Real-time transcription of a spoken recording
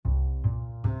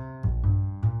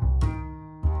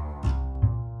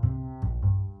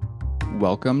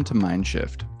Welcome to Mind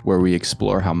Shift, where we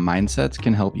explore how mindsets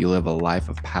can help you live a life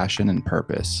of passion and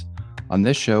purpose. On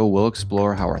this show, we'll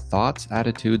explore how our thoughts,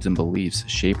 attitudes, and beliefs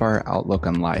shape our outlook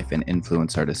on life and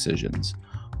influence our decisions.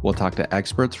 We'll talk to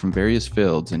experts from various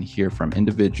fields and hear from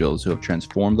individuals who have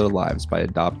transformed their lives by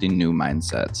adopting new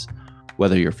mindsets.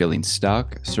 Whether you're feeling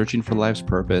stuck, searching for life's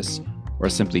purpose, or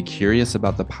simply curious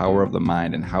about the power of the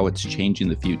mind and how it's changing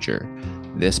the future,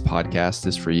 this podcast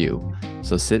is for you.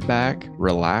 So sit back,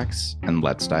 relax, and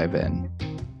let's dive in.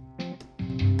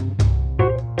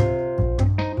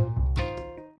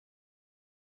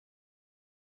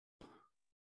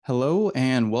 Hello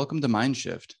and welcome to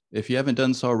Mindshift. If you haven't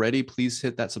done so already, please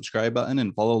hit that subscribe button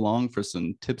and follow along for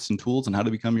some tips and tools on how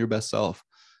to become your best self.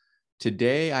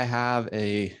 Today, I have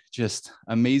a just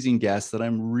amazing guest that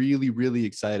I'm really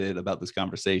excited about this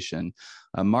conversation.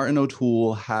 Martin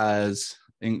O'Toole has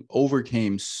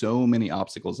overcame so many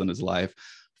obstacles in his life,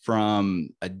 from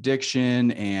addiction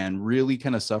and really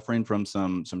kind of suffering from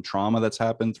some trauma that's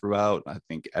happened throughout, I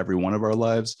think, every one of our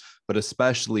lives, but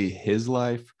especially his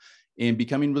life, and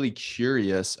becoming really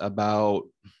curious about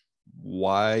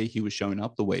why he was showing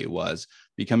up the way he was,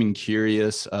 becoming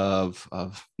curious of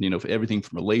everything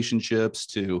from relationships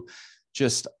to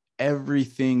just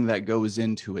everything that goes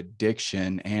into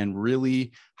addiction and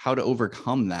really how to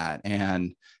overcome that.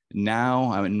 And now,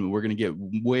 I mean, we're going to get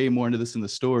way more into this in the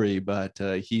story, but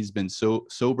he's been so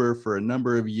sober for a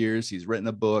number of years. He's written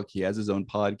a book, he has his own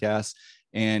podcast,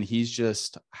 and he's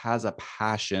just has a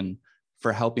passion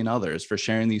for helping others, for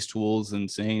sharing these tools and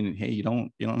saying, hey, you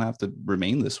don't have to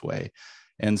remain this way.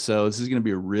 And so this is going to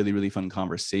be a really fun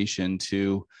conversation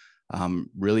to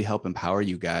really help empower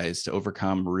you guys to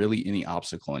overcome really any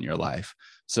obstacle in your life.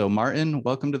 So Martin,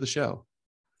 welcome to the show.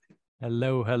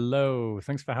 Hello.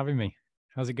 Thanks for having me.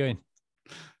 How's it going?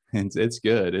 It's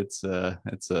good. It's a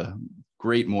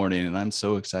great morning, and I'm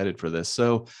so excited for this.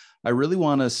 So I really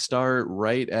want to start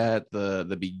right at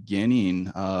the beginning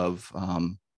of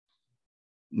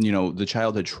the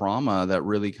childhood trauma that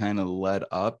really kind of led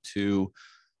up to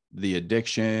the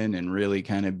addiction and really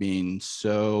kind of being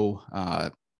so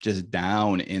just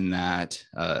down in that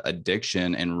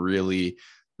addiction, and really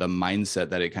the mindset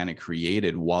that it kind of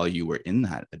created while you were in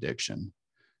that addiction.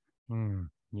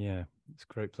 Yeah, it's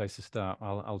a great place to start.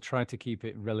 I'll try to keep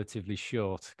it relatively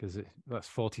short because that's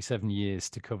 47 years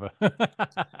to cover.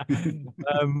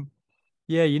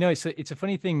 Yeah, it's a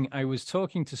funny thing. I was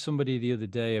talking to somebody the other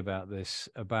day about this,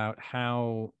 about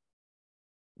how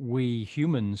we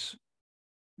humans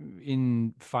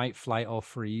in fight, flight, or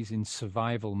freeze, in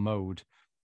survival mode,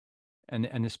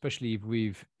 and especially if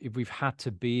we've had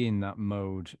to be in that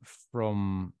mode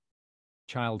from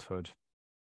childhood,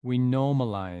 we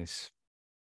normalize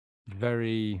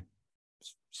very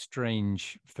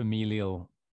strange familial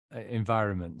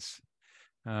environments.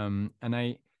 And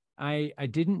I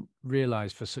didn't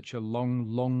realize for such a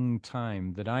long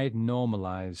time that I had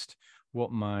normalized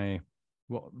what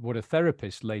a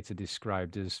therapist later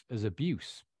described as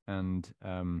abuse and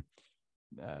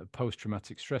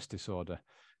post-traumatic stress disorder,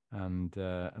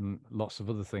 and lots of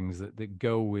other things that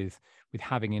go with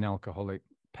having an alcoholic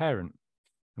parent.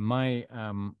 And my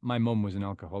mum was an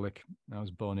alcoholic. I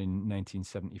was born in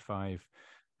 1975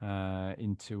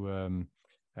 into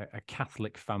a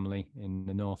Catholic family in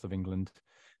the north of England,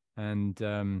 and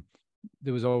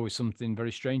there was always something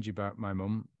very strange about my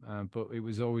mum, but it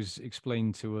was always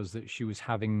explained to us that she was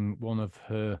having one of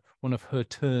her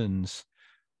turns.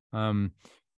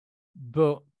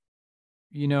 But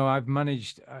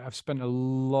I've spent a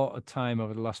lot of time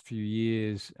over the last few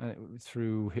years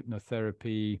through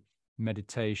hypnotherapy,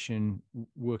 meditation,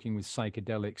 working with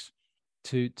psychedelics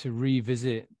to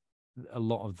revisit a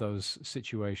lot of those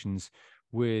situations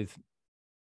with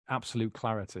absolute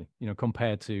clarity,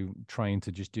 compared to trying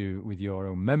to just do it with your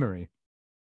own memory.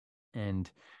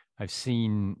 And I've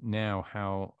seen now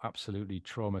how absolutely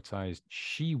traumatized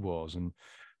she was. And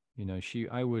she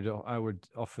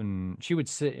would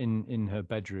sit in her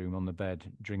bedroom on the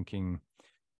bed drinking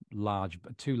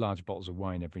two large bottles of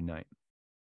wine every night.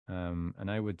 And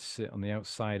I would sit on the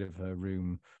outside of her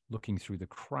room looking through the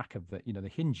crack of the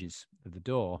hinges of the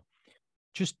door,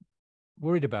 just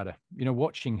worried about her,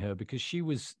 watching her, because she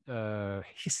was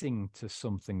hissing to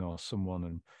something or someone,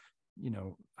 and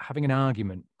having an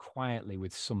argument quietly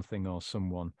with something or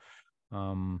someone.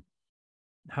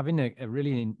 Having it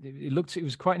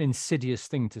was quite an insidious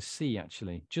thing to see,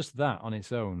 actually, just that on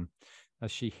its own,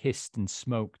 as she hissed and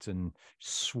smoked and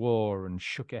swore and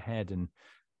shook her head. And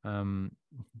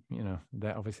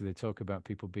that obviously they talk about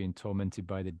people being tormented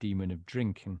by the demon of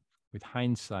drink, and with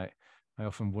hindsight, I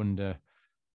often wonder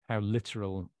how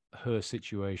literal her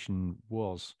situation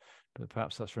was. but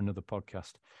perhaps that's for another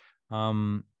podcast.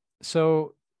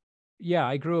 So yeah,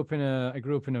 I grew up in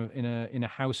a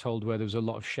household where there was a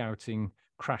lot of shouting,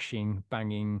 crashing,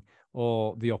 banging,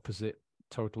 or the opposite,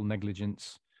 total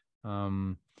negligence,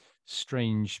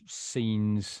 strange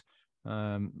scenes,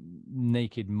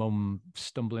 naked mum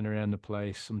stumbling around the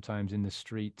place, sometimes in the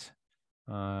street,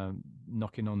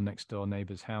 knocking on next door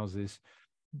neighbors' houses,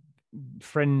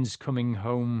 friends coming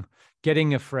home,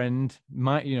 getting a friend,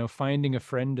 finding a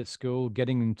friend at school,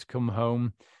 getting them to come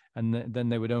home, and then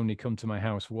they would only come to my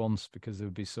house once because there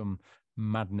would be some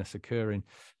madness occurring,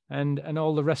 and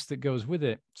all the rest that goes with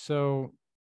it. So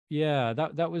yeah,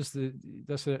 that's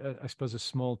I suppose a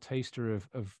small taster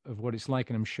of what it's like,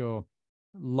 and I'm sure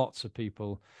lots of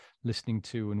people listening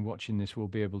to and watching this will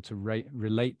be able to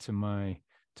relate to my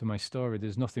story.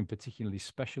 There's nothing particularly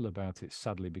special about it,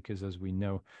 sadly, because as we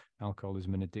know,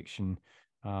 alcoholism and addiction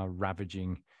are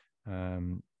ravaging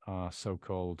our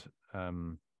so-called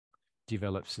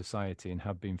developed society and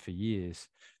have been for years.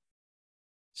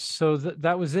 So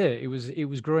that was it. It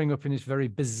was growing up in this very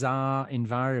bizarre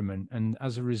environment, and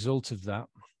as a result of that,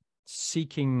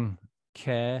 seeking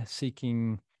care,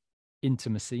 seeking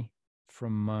intimacy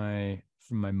from my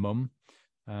mum,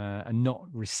 and not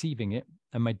receiving it,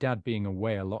 and my dad being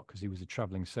away a lot because he was a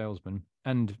traveling salesman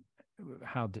and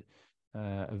had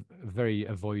a very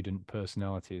avoidant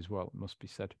personality as well, it must be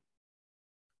said.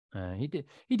 He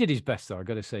did his best, though. I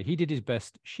got to say, he did his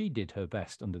best. She did her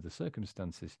best under the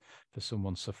circumstances for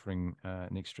someone suffering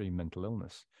an extreme mental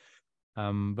illness.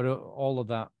 But all of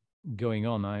that going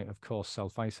on, I of course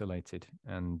self-isolated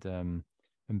and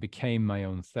became my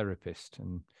own therapist.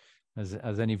 And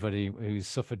as anybody who's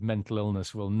suffered mental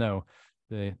illness will know,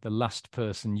 the last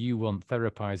person you want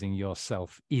therapizing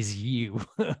yourself is you.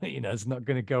 It's not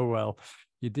going to go well.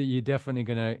 You're definitely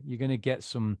gonna get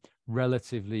some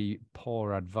relatively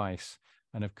poor advice,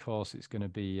 and of course it's going to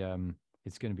be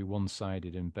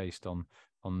one-sided and based on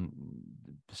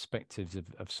perspectives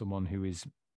of someone who is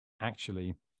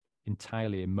actually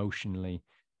entirely emotionally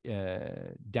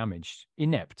damaged,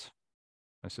 inept,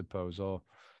 I suppose, or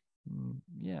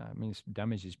yeah, I mean,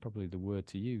 damage is probably the word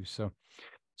to use.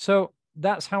 So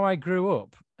that's how I grew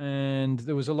up. And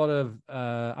there was a lot of,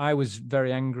 I was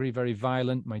very angry, very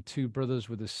violent. My two brothers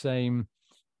were the same.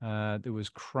 There was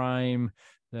crime.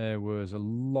 There was a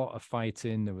lot of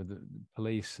fighting. There were the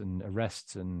police and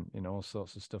arrests and, all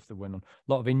sorts of stuff that went on.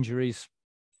 A lot of injuries.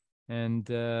 And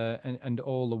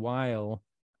all the while,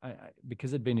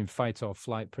 because I'd been in fight or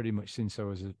flight pretty much since I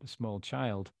was a small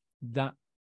child,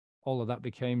 all of that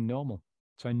became normal.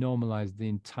 So I normalized the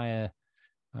entire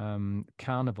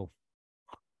carnival,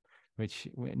 which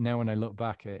now when I look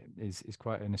back, it is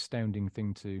quite an astounding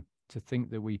thing to think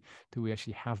that we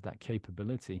actually have that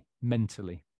capability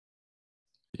mentally.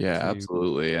 Yeah,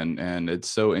 absolutely. And it's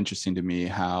so interesting to me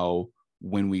how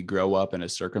when we grow up in a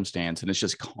circumstance and it's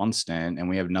just constant and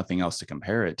we have nothing else to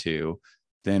compare it to,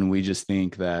 then we just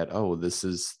think that, oh, this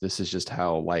is just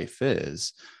how life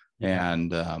is. Yeah.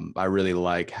 And I really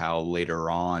like how later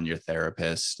on your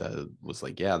therapist was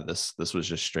like, yeah, this was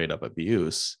just straight up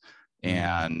abuse.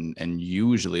 And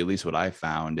usually, at least what I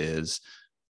found is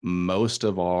most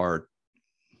of our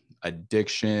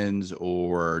addictions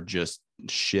or just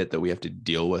shit that we have to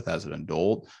deal with as an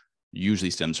adult usually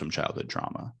stems from childhood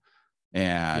trauma.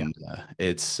 And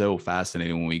it's so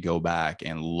fascinating when we go back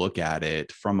and look at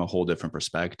it from a whole different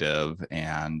perspective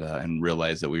and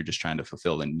realize that we were just trying to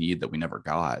fulfill a need that we never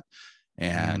got.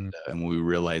 And when we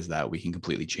realize that, we can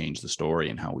completely change the story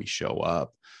and how we show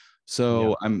up.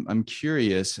 So I'm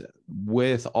curious,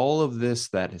 with all of this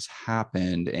that has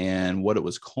happened and what it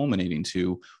was culminating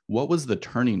to, what was the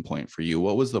turning point for you?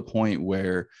 What was the point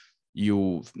where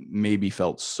you maybe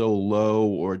felt so low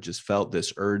or just felt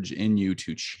this urge in you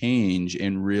to change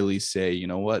and really say, you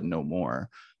know what, no more.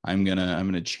 I'm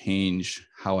gonna change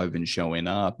how I've been showing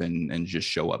up and just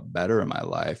show up better in my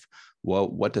life.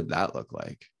 What did that look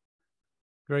like?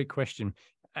 Great question.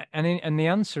 And the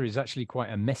answer is actually quite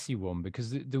a messy one,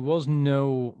 because there was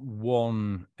no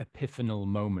one epiphanal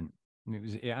moment.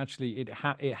 It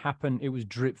happened. It was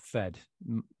drip fed.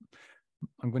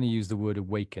 I'm going to use the word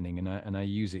awakening, and I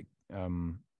use it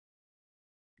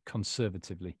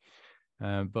conservatively.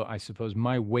 But I suppose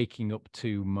my waking up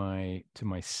to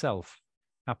myself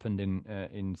happened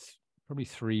in probably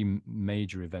three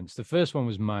major events. The first one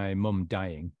was my mum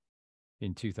dying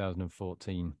in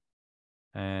 2014.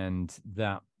 And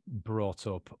that brought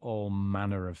up all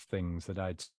manner of things that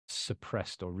I'd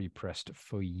suppressed or repressed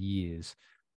for years.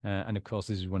 And of course,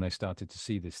 this is when I started to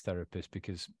see this therapist,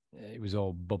 because it was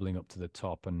all bubbling up to the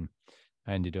top. And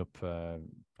I ended up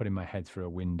putting my head through a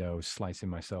window, slicing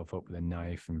myself up with a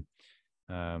knife, and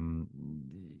Then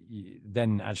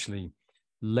actually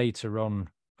later on,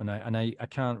 and I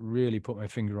can't really put my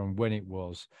finger on when it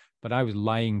was, but I was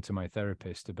lying to my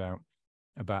therapist about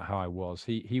how I was.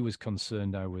 He was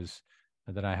concerned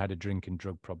that I had a drink and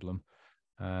drug problem.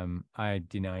 I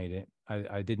denied it.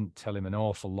 I didn't tell him an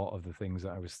awful lot of the things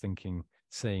that I was thinking,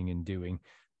 saying, and doing.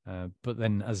 But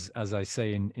then, as I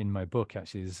say in my book,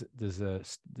 actually,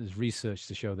 there's research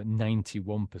to show that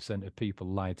 91% of people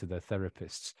lie to their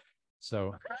therapists.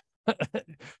 So,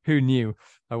 who knew?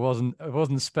 I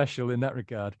wasn't special in that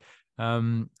regard.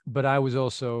 But I was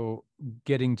also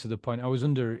getting to the point. I was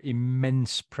under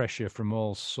immense pressure from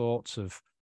all sorts of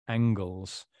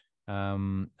angles,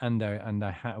 and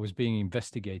I was being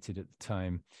investigated at the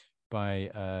time by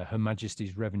Her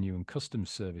Majesty's Revenue and Customs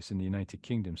Service in the United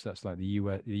Kingdom. So that's like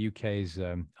the UK's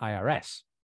IRS,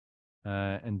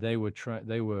 and they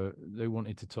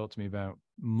wanted to talk to me about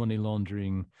money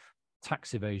laundering,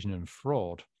 tax evasion, and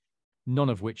fraud. None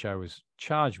of which I was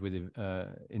charged with,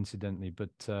 incidentally, but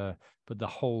the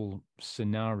whole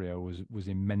scenario was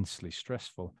immensely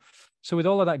stressful. So with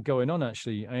all of that going on,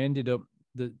 actually, I ended up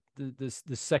the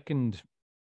second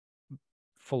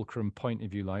fulcrum point,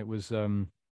 if you like, was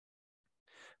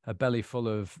a belly full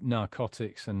of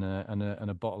narcotics and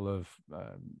a bottle of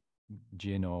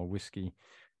gin or whiskey,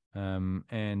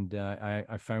 and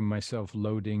I found myself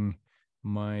loading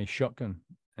my shotgun,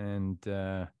 and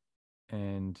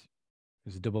it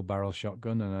was a double barrel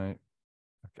shotgun, and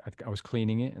I was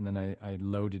cleaning it, and then I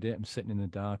loaded it. I'm sitting in the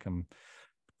dark. I'm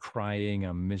crying.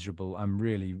 I'm miserable. I'm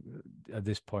really, at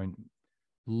this point,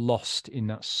 lost in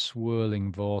that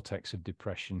swirling vortex of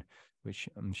depression, which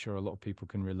I'm sure a lot of people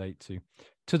can relate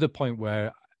to the point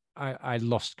where I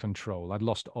lost control. I'd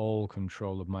lost all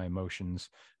control of my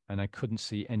emotions, and I couldn't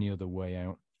see any other way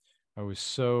out. I was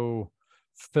so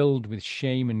filled with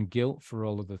shame and guilt for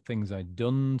all of the things I'd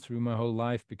done through my whole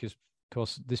life, because of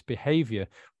course this behavior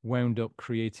wound up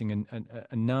creating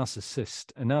a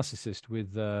narcissist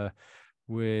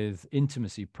with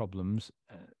intimacy problems,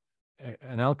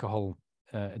 an alcohol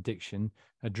addiction,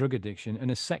 a drug addiction, and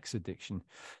a sex addiction.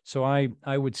 So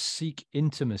I would seek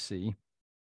intimacy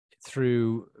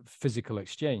through physical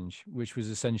exchange, which was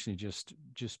essentially just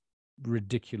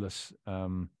ridiculous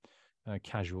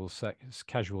casual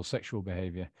sexual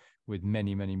behavior with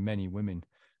many women.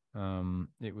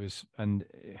 It was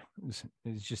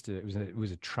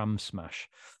a tram smash.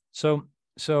 So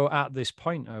at this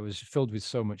point, I was filled with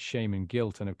so much shame and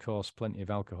guilt, and of course, plenty of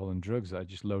alcohol and drugs. I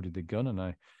just loaded the gun and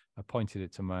I pointed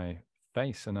it to my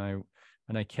face, and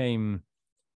I came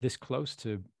this close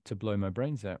to blowing my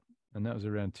brains out, and that was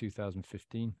around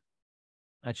 2015.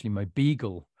 Actually, my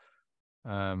beagle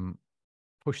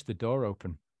pushed the door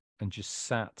open and just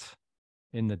sat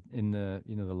in the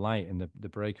the light and the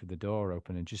break of the door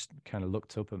open, and just kind of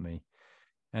looked up at me.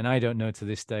 And I don't know to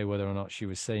this day whether or not she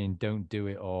was saying "Don't do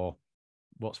it" or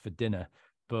 "What's for dinner,"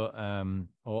 but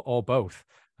or both.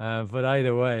 But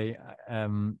either way,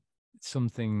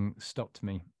 something stopped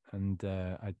me, and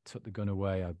I took the gun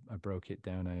away. I broke it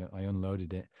down. I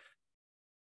unloaded it,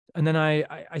 and then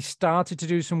I started to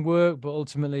do some work, but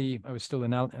ultimately I was still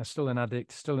an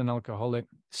addict, still an alcoholic,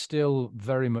 still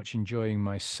very much enjoying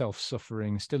my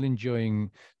self-suffering, still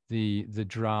enjoying the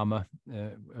drama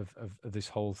of this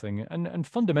whole thing, and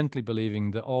fundamentally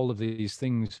believing that all of these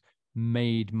things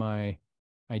made my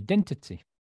identity.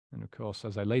 And of course,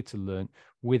 as I later learned,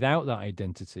 without that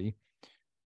identity,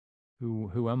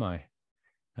 who am I?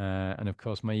 And of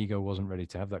course, my ego wasn't ready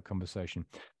to have that conversation.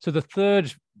 So the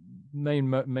third main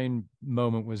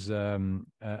moment was a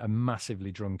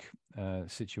massively drunk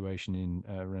situation in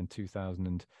around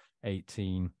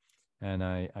 2018, and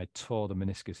I tore the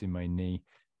meniscus in my knee,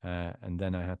 and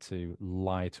then I had to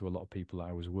lie to a lot of people that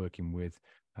I was working with,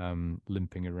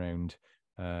 limping around,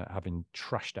 having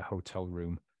trashed a hotel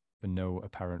room for no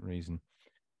apparent reason.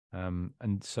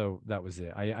 And so that was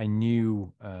it. I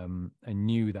knew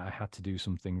that I had to do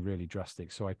something really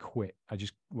drastic. So I quit. I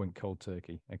just went cold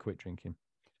turkey. I quit drinking.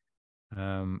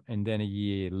 And then a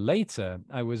year later,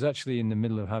 I was actually in the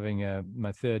middle of having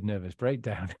my third nervous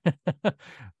breakdown.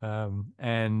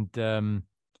 And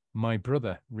my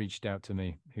brother reached out to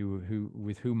me,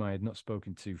 with whom I had not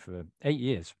spoken to for 8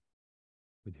 years,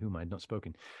 with whom I had not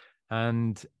spoken.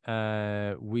 And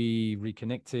we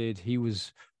reconnected. He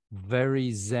was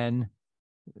very zen,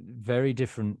 very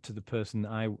different to the person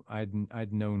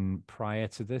I'd known prior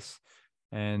to this,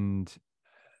 and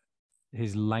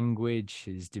his language,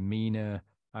 his demeanor,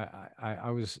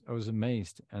 I was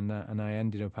amazed, and I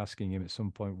ended up asking him at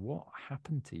some point, "What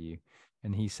happened to you?"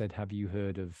 And he said, "Have you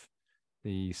heard of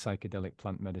the psychedelic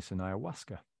plant medicine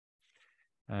ayahuasca?"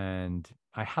 And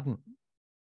I hadn't.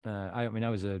 I mean, I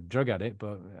was a drug addict,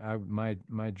 but my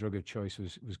drug of choice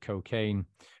was cocaine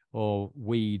or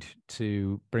weed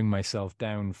to bring myself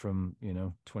down from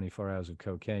 24 hours of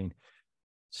cocaine.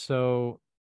 So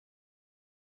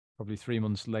probably 3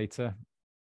 months later,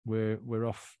 we're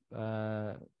off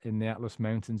in the Atlas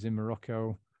Mountains in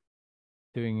Morocco,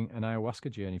 doing an ayahuasca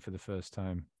journey for the first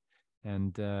time,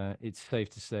 and it's safe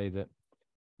to say that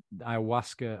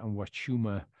ayahuasca and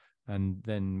wachuma, and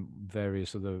then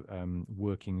various other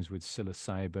workings with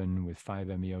psilocybin, with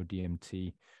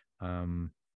 5-MeO-DMT,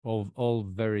 all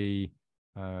very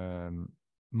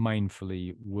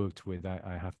mindfully worked with.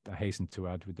 I hasten to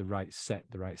add, with the right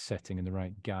setting, and the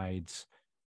right guides.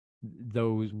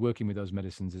 Those working with those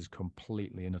medicines has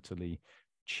completely and utterly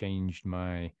changed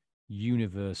my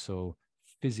universal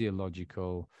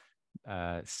physiological,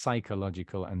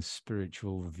 psychological, and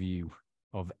spiritual view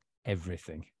of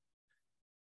everything.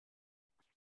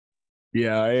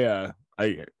 Yeah,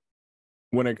 I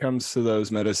when it comes to those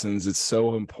medicines, it's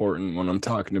so important when I'm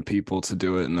talking to people to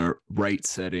do it in the right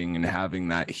setting and having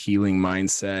that healing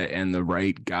mindset and the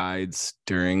right guides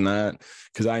during that.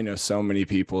 Because I know so many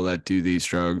people that do these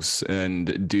drugs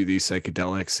and do these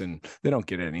psychedelics and they don't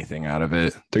get anything out of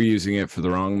it. They're using it for the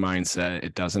wrong mindset.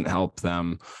 It doesn't help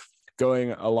them.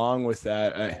 Going along with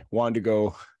that, I wanted to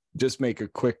go just make a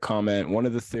quick comment. One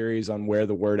of the theories on where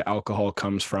the word alcohol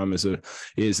comes from is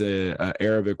a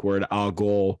Arabic word,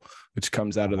 algol, which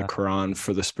comes out of the Quran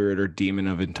for the spirit or demon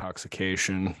of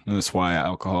intoxication. And that's why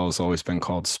alcohol has always been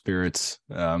called spirits.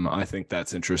 I think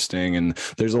that's interesting. And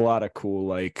there's a lot of cool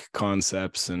like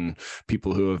concepts and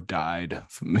people who have died,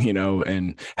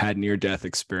 and had near-death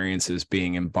experiences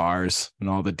being in bars, and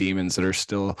all the demons that are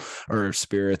still, or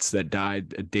spirits that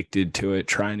died addicted to it,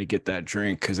 trying to get that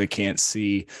drink because they can't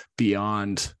see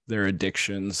beyond their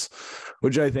addictions,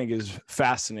 which I think is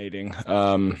fascinating.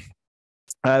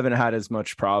 I haven't had as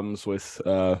much problems with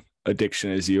addiction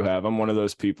as you have. I'm one of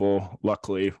those people,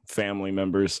 luckily, family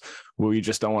members, we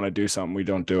just don't want to do something, we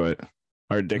don't do it.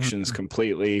 Our addiction is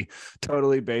completely,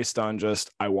 totally based on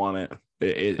just, I want it.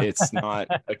 It's not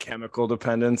a chemical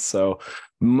dependence. So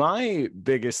my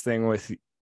biggest thing with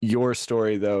your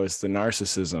story, though, is the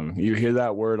narcissism. You hear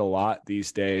that word a lot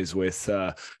these days, with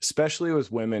especially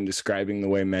with women describing the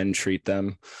way men treat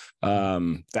them.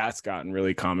 That's gotten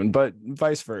really common, but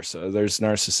vice versa. There's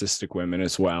narcissistic women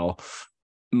as well.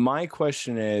 My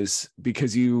question is,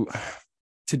 because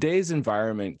today's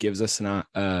environment gives us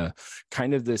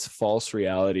kind of this false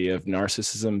reality of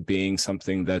narcissism being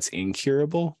something that's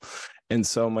incurable. And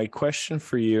so my question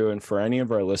for you, and for any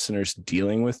of our listeners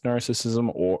dealing with narcissism,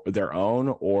 or their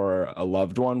own or a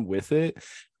loved one with it,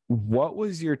 what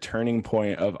was your turning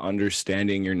point of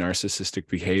understanding your narcissistic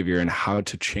behavior and how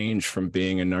to change from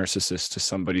being a narcissist to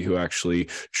somebody who actually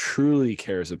truly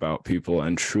cares about people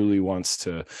and truly wants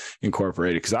to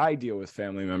incorporate it? Because I deal with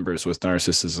family members with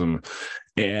narcissism,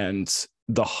 and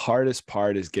the hardest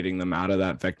part is getting them out of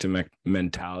that victim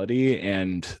mentality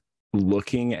and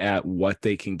looking at what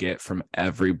they can get from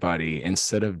everybody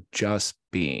instead of just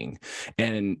being.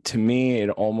 And to me, it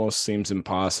almost seems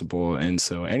impossible. And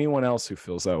so anyone else who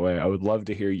feels that way, I would love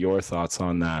to hear your thoughts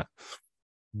on that.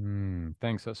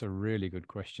 Thanks. That's a really good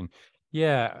question.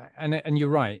 Yeah, and you're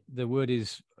right. The word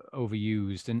is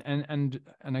overused, and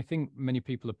I think many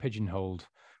people are pigeonholed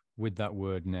with that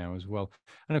word now as well.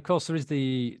 And of course, there is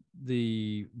the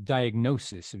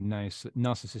diagnosis of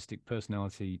narcissistic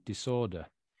personality disorder,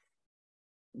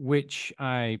 which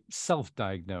I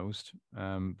self-diagnosed,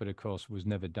 but of course was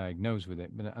never diagnosed with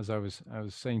it. But as I was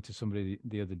saying to somebody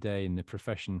the other day in the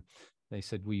profession, they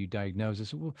said, "Were you diagnosed?" I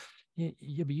said, "Well,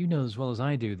 yeah, but you know as well as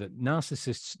I do that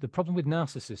narcissists. The problem with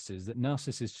narcissists is that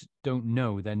narcissists don't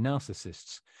know they're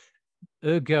narcissists.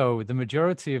 Ergo, the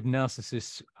majority of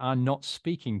narcissists are not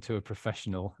speaking to a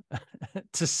professional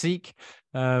to seek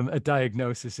a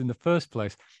diagnosis in the first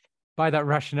place." By that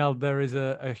rationale, there is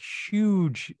a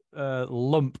huge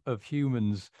lump of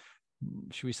humans,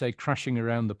 should we say, crashing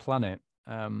around the planet,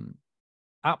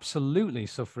 absolutely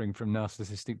suffering from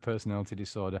narcissistic personality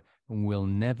disorder, and we'll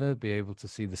never be able to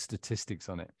see the statistics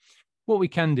on it. What we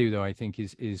can do, though, I think,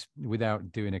 is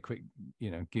without doing a quick,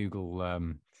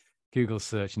 Google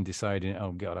search and deciding,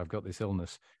 oh God, I've got this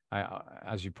illness.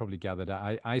 As you probably gathered,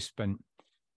 I spent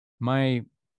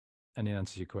and it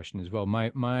answers your question as well.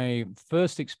 My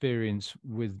first experience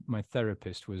with my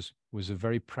therapist was a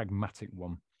very pragmatic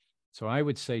one. So I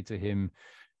would say to him,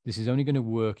 this is only going to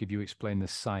work if you explain the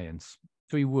science.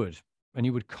 So he would. And he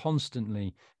would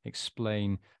constantly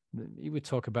explain. He would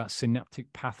talk about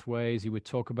synaptic pathways. He would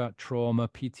talk about trauma,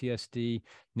 PTSD,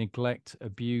 neglect,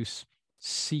 abuse,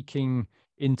 seeking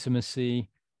intimacy,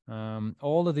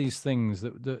 all of these things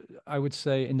that I would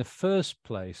say in the first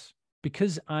place,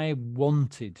 because I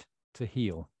wanted to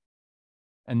heal,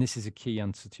 and this is a key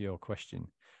answer to your question.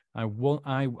 I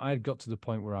got to the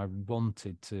point where I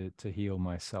wanted to heal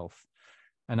myself,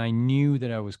 and I knew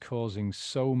that I was causing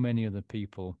so many other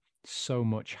people so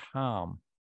much harm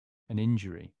and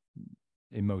injury,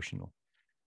 emotional,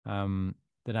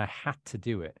 that I had to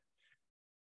do it.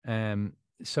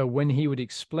 So when he would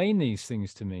explain these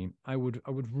things to me, I would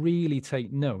really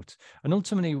take note. And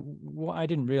ultimately, what I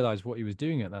didn't realize what he was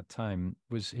doing at that time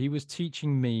was he was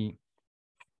teaching me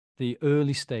the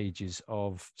early stages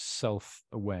of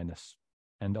self-awareness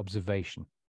and observation.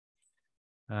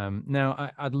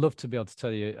 Now, I'd love to be able to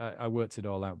tell you I worked it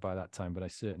all out by that time, but I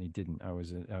certainly didn't. I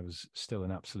was still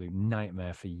an absolute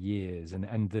nightmare for years. And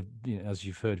as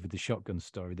you've heard with the shotgun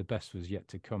story, the best was yet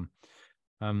to come.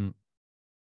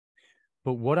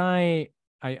 But what I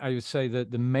would say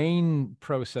that the main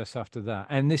process after that,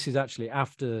 and this is actually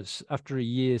after a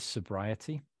year's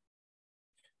sobriety,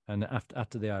 and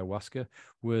after the ayahuasca,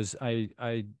 was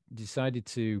I decided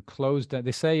to close down.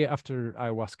 They say after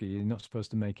ayahuasca, you're not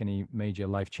supposed to make any major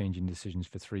life-changing decisions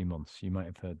for 3 months. You might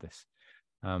have heard this.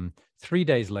 3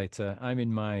 days later, I'm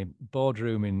in my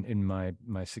boardroom in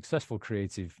my successful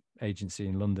creative agency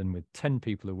in London with 10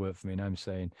 people who work for me, and I'm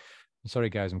saying, sorry,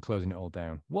 guys, I'm closing it all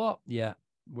down. What? Yeah,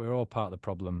 we're all part of the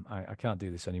problem. I can't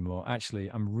do this anymore. Actually,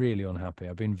 I'm really unhappy.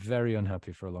 I've been very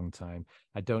unhappy for a long time.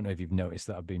 I don't know if you've noticed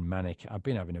that I've been manic. I've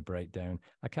been having a breakdown.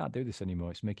 I can't do this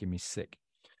anymore. It's making me sick.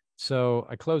 So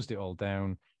I closed it all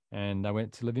down and I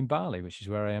went to live in Bali, which is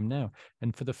where I am now.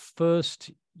 And for the first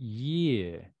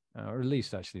year, or at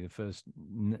least actually the first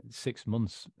 6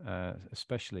 months,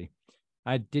 especially,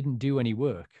 I didn't do any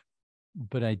work,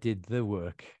 but I did the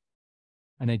work.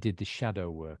 And I did the shadow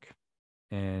work.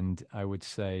 And I would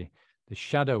say the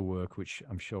shadow work, which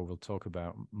I'm sure we'll talk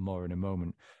about more in a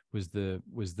moment, was the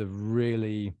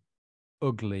really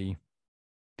ugly,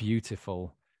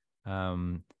 beautiful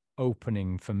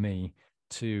opening for me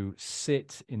to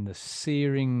sit in the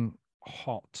searing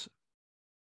hot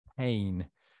pain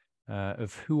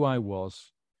of who I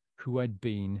was, who I'd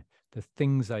been, the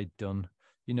things I'd done,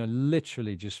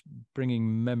 literally just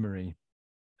bringing memory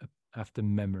after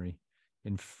memory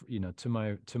to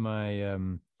my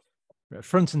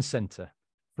front and center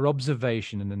for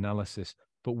observation and analysis,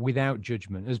 but without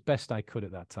judgment, as best I could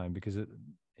at that time, because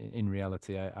in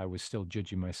reality I was still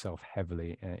judging myself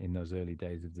heavily in those early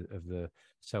days of the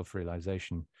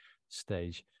self-realization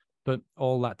stage. But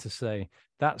all that to say,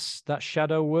 that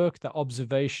shadow work, that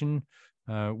observation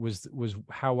was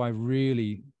how I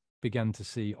really began to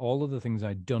see all of the things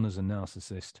I'd done as a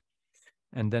narcissist.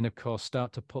 And then, of course,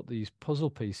 start to put these puzzle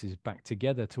pieces back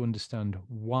together to understand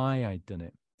why I'd done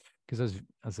it. Because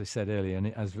as I said earlier,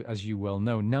 and as you well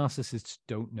know, narcissists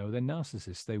don't know they're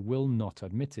narcissists. They will not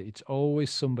admit it. It's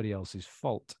always somebody else's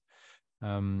fault.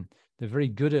 They're very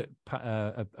good at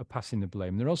passing the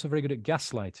blame. They're also very good at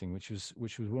gaslighting, which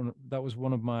was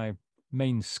one of my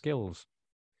main skills.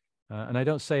 And I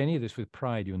don't say any of this with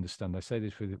pride, you understand. I say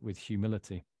this with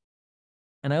humility.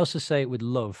 And I also say it with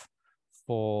love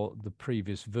for the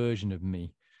previous version of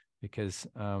me, because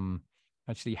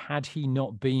actually, had he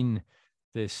not been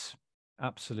this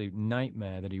absolute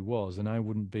nightmare that he was, then I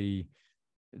wouldn't be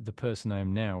the person I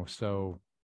am now. So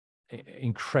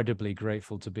incredibly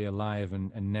grateful to be alive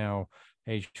and now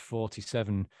aged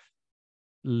 47,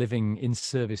 living in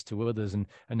service to others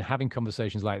and having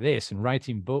conversations like this and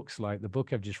writing books like the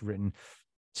book I've just written,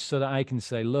 so that I can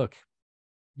say, look,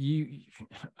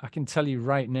 I can tell you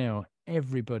right now,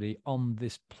 everybody on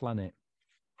this planet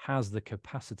has the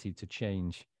capacity to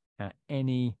change at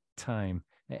any time,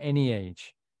 at any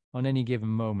age, on any given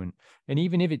moment. And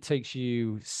even if it takes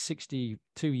you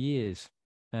 62 years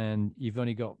and you've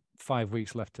only got 5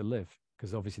 weeks left to live,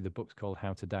 because obviously the book's called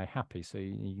How to Die Happy, so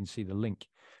you can see the link,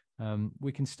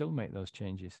 we can still make those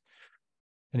changes.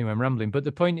 Anyway, I'm rambling, but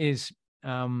the point is,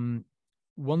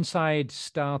 once I'd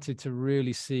started to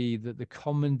really see that the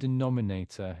common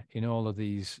denominator in all of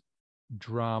these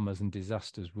dramas and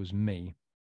disasters was me,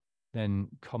 then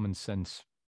common sense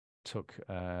took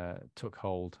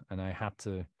hold, and I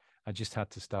just had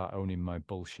to start owning my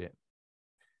bullshit.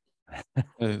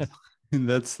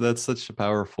 That's such a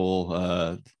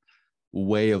powerful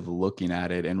way of looking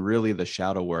at it, and really the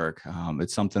shadow work.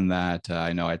 It's something that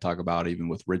I know I talk about even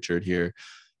with Richard here.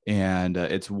 And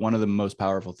it's one of the most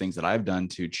powerful things that I've done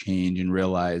to change and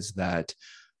realize that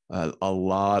a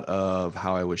lot of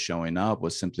how I was showing up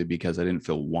was simply because I didn't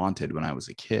feel wanted when I was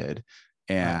a kid,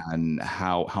 and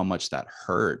how much that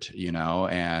hurt,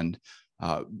 and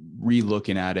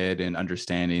re-looking at it and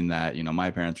understanding that, you know,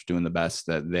 my parents were doing the best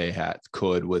that they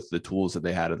could with the tools that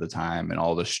they had at the time and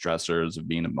all the stressors of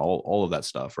being all of that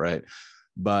stuff. Right.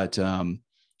 But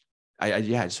I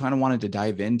just kind of wanted to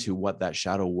dive into what that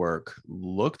shadow work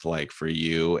looked like for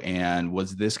you, and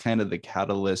was this kind of the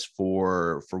catalyst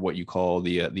for what you call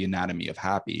the anatomy of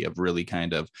happy, of really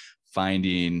kind of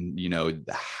finding, you know,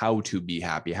 how to be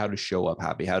happy, how to show up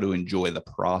happy, how to enjoy the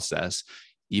process,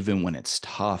 even when it's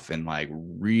tough and like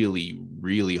really,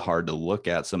 really hard to look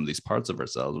at some of these parts of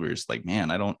ourselves. We're just like,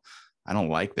 man, I don't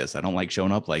like this. I don't like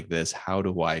showing up like this. How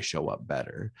do I show up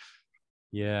better?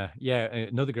 Yeah,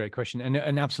 another great question,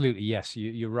 and absolutely yes,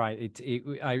 you're right.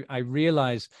 I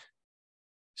realize.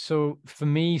 So for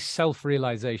me,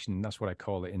 self-realization, that's what I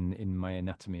call it in my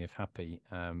anatomy of happy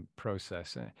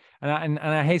process. And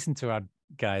I hasten to add,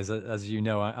 guys, as you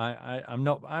know, I'm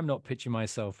not pitching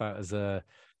myself out as a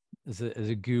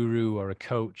guru or a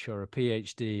coach or a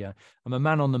PhD. I'm a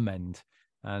man on the mend,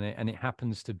 and it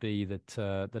happens to be that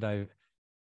that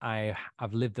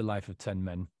I've lived a life of 10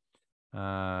 men.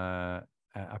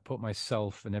 I put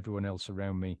myself and everyone else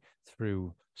around me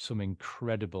through some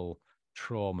incredible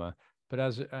trauma, but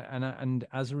as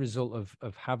a result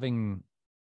of having,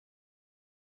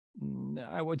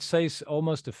 I would say,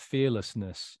 almost a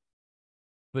fearlessness.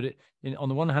 But on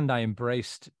the one hand, I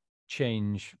embraced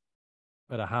change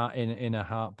at in a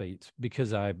heartbeat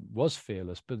because I was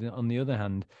fearless. But on the other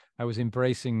hand, I was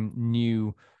embracing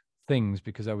new things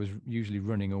because I was usually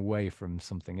running away from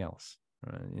something else.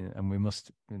 Right?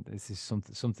 And this is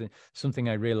something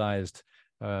I realized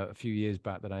a few years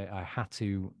back that I had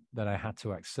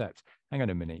to accept. Hang on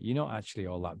a minute, you're not actually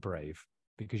all that brave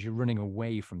because you're running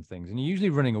away from things, and you're usually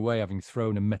running away having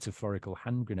thrown a metaphorical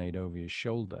hand grenade over your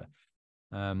shoulder.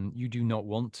 You do not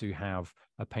want to have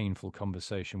a painful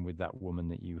conversation with that woman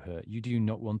that you hurt. You do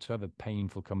not want to have a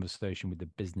painful conversation with the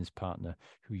business partner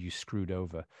who you screwed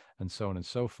over, and so on and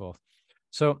so forth.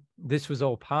 So this was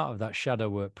all part of that shadow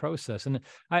work process, and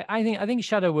I think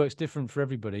shadow work's different for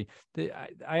everybody.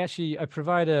 I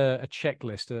provide a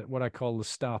checklist, what I call the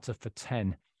starter for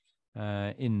 10,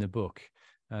 in the book,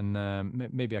 and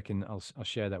maybe I'll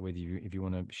share that with you if you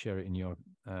want to share it in your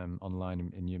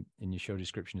online in your show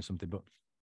description or something. But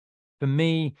for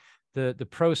me, the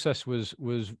process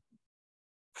was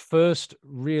first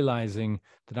realizing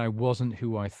that I wasn't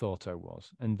who I thought I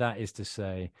was, and that is to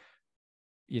say,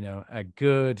 you know, a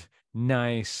good,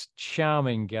 nice,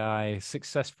 charming guy,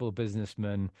 successful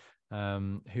businessman,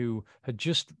 who had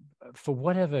just, for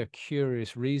whatever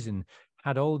curious reason,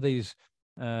 had all these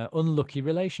unlucky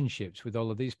relationships with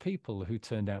all of these people who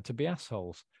turned out to be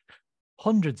assholes.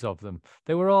 Hundreds of them.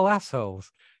 They were all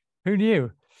assholes. Who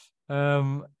knew?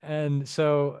 And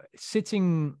so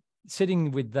sitting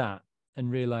with that and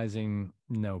realizing,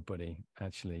 nobody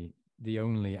actually, the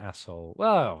only asshole.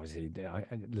 Well, obviously,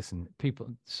 listen,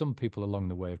 some people along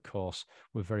the way, of course,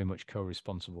 were very much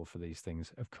co-responsible for these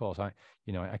things. Of course, I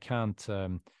can't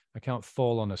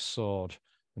fall on a sword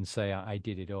and say I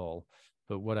did it all.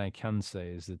 But what I can say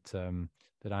is that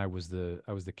I was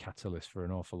the catalyst for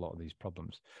an awful lot of these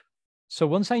problems. So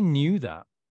once I knew that,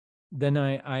 then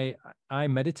I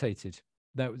meditated.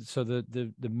 So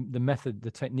the method, the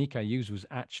technique I used was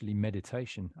actually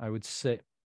meditation. I would sit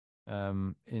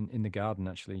in the garden,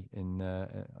 actually,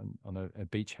 on a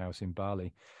beach house in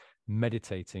Bali,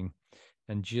 meditating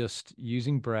and just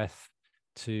using breath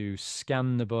to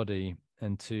scan the body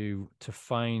and to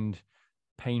find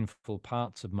painful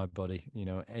parts of my body, you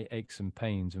know, aches and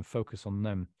pains, and focus on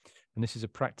them. And this is a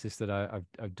practice that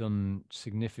I've done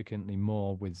significantly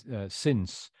more with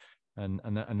since,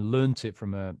 and learnt it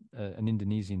from an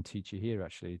Indonesian teacher here,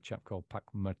 actually, a chap called Pak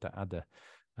Merta Ada,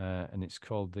 and it's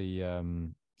called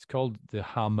the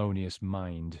harmonious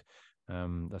mind.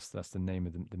 That's the name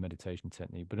of the meditation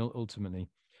technique. But ultimately,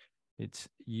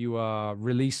 you are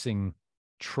releasing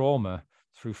trauma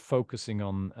through focusing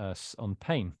on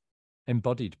pain,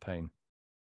 embodied pain.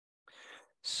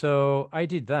 So I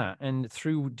did that, and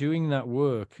through doing that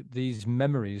work, these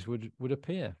memories would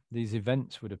appear, these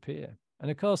events would appear. And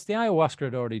of course, the ayahuasca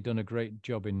had already done a great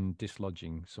job in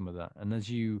dislodging some of that. And as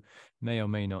you may or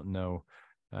may not know,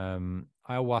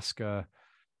 ayahuasca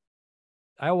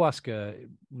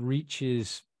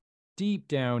reaches deep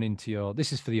down into your,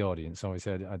 this is for the audience,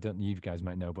 obviously, I don't, you guys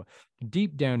might know, but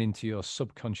deep down into your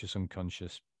subconscious,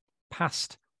 unconscious,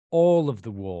 past all of the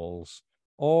walls,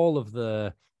 all of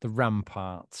the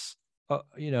ramparts,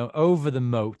 you know, over the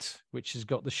moat, which has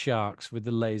got the sharks with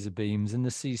the laser beams and the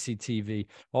CCTV,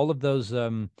 all of those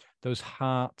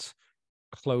heart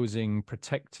closing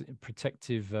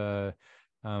protective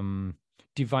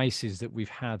devices that we've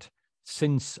had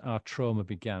since our trauma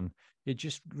began. it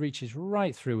just reaches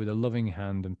right through with a loving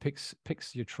hand and picks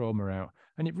your trauma out,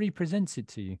 and it represents it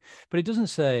to you. But it doesn't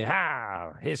say,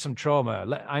 here's some trauma.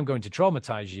 I'm going to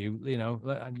traumatize you. You know,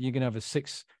 you're going to have a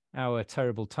 6-hour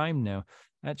terrible time now.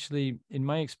 Actually, in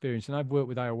my experience, and I've worked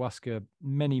with ayahuasca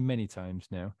many, many times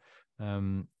now,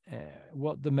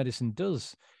 what the medicine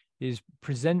does is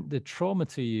present the trauma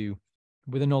to you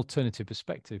with an alternative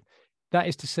perspective. That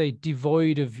is to say,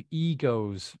 devoid of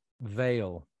ego's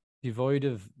veil, devoid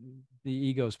of the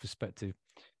ego's perspective.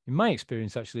 In my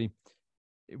experience, actually,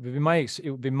 it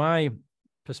would be my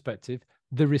perspective,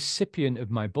 the recipient of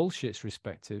my bullshit's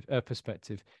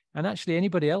perspective, and actually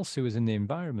anybody else who was in the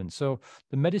environment. So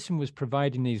the medicine was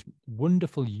providing these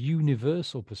wonderful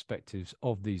universal perspectives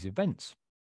of these events,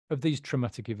 of these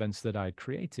traumatic events that I'd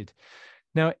created.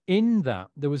 Now, in that,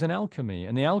 there was an alchemy,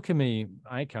 and the alchemy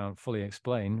I can't fully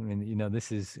explain. I mean, you know,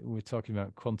 we're talking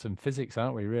about quantum physics,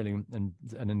 aren't we, really? And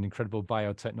an incredible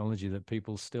biotechnology that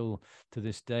people still, to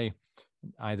this day,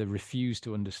 either refuse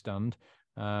to understand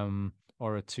or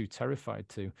are too terrified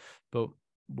to. But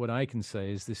what I can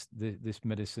say is this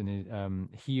medicine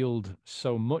healed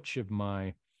so much of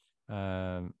my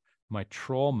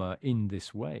trauma in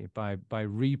this way by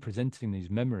representing these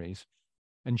memories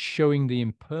and showing the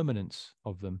impermanence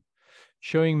of them,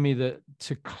 showing me that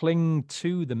to cling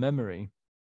to the memory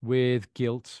with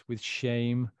guilt, with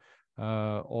shame,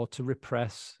 or to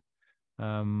repress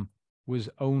was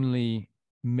only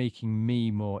making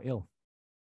me more ill.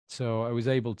 So I was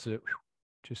able to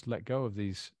just let go of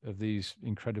these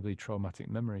incredibly traumatic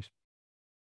memories.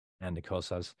 And of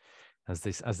course, as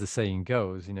the saying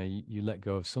goes, you know, you let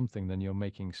go of something, then you're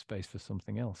making space for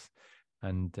something else.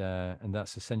 And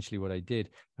that's essentially what I did,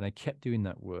 and I kept doing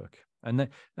that work. And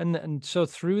so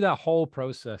through that whole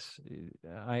process,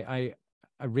 I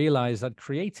realized I'd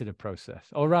created a process,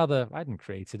 or rather, I hadn't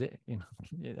created it. You know,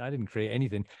 I didn't create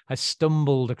anything. I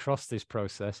stumbled across this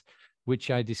process, which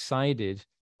I decided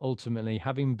ultimately,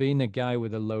 having been a guy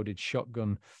with a loaded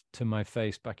shotgun to my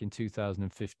face back in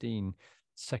 2015,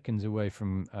 seconds away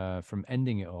from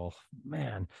ending it all,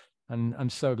 man. And I'm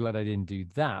so glad I didn't do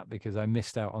that, because I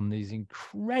missed out on these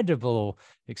incredible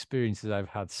experiences I've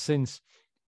had since.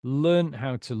 Learned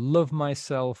how to love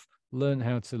myself, learned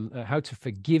how to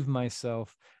forgive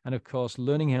myself. And of course,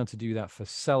 learning how to do that for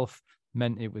self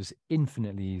meant it was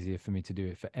infinitely easier for me to do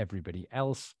it for everybody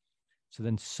else. So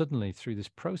then suddenly through this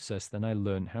process, then I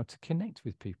learned how to connect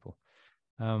with people.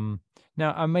 Now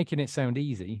I'm making it sound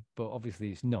easy, but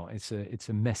obviously it's not. It's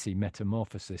a messy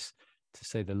metamorphosis, to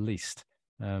say the least.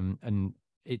 And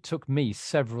it took me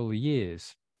several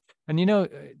years. And, you know,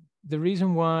 the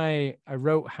reason why I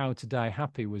wrote How to Die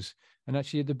Happy was, and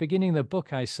actually at the beginning of the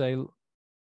book, I say, you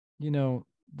know,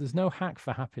 there's no hack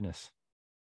for happiness.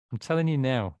 I'm telling you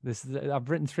now, I've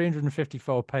written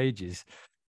 354 pages.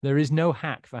 There is no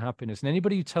hack for happiness. And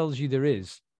anybody who tells you there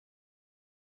is,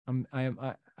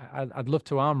 I'd love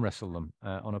to arm wrestle them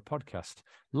on a podcast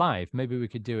live. Maybe we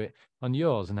could do it on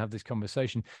yours and have this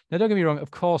conversation. Now, don't get me wrong. Of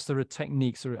course, there are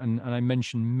techniques, and I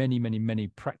mentioned many, many, many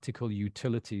practical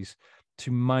utilities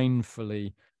to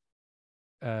mindfully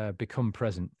become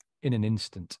present in an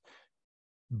instant.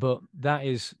 But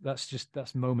that's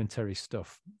momentary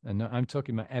stuff. And I'm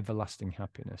talking about everlasting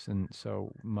happiness. And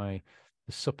so the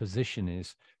supposition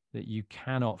is that you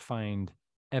cannot find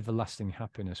everlasting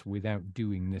happiness without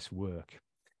doing this work.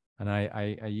 And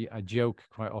I joke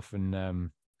quite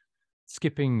often,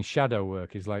 skipping shadow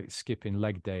work is like skipping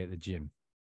leg day at the gym.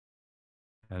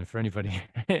 And for anybody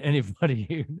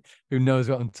who knows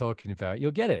what I'm talking about,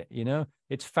 you'll get it. You know,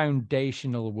 it's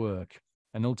foundational work.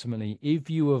 And ultimately, if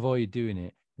you avoid doing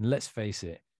it, and let's face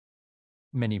it,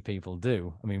 many people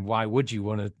do. I mean, why would you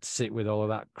want to sit with all of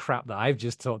that crap that I've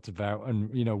just talked about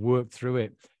and, you know, work through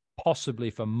it possibly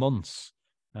for months,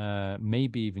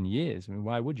 maybe even years? I mean,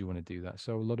 why would you want to do that?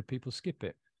 So a lot of people skip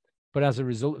it. But as a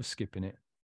result of skipping it,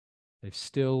 they've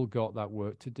still got that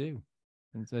work to do.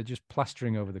 And they're just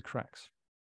plastering over the cracks.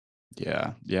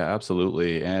 Yeah,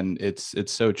 absolutely. And it's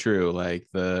so true. Like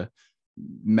the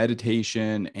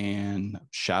meditation and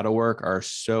shadow work are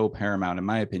so paramount, in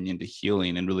my opinion, to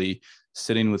healing and really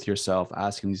sitting with yourself,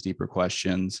 asking these deeper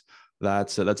questions.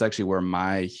 That's actually where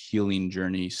my healing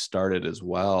journey started as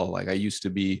well. Like I used to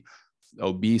be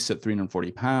obese at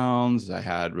 340 pounds. I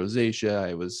had rosacea.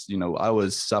 I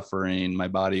was suffering. My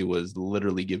body was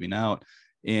literally giving out.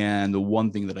 And the one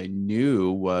thing that I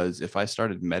knew was if I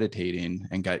started meditating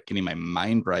and getting my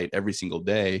mind right every single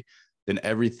day, then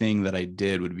everything that I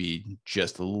did would be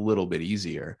just a little bit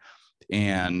easier.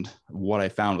 And what I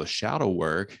found with shadow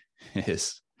work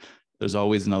is there's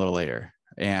always another layer.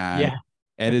 And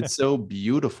And it's so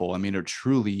beautiful. I mean, it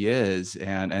truly is.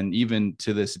 And even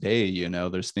to this day, you know,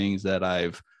 there's things that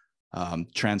I've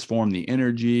transformed the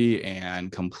energy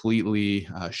and completely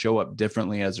show up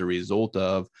differently as a result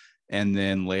of. And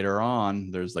then later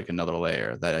on, there's like another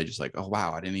layer that I just like, oh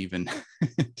wow, I didn't even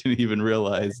didn't even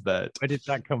realize that. Where did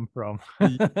that come from?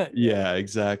 Yeah,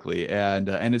 exactly. And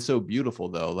it's so beautiful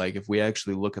though. Like if we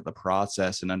actually look at the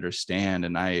process and understand,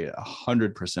 and I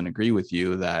 100% agree with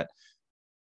you that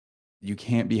you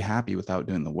can't be happy without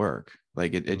doing the work.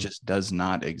 Like it just does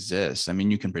not exist. I mean,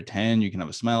 you can pretend, you can have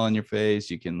a smile on your face,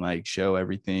 you can like show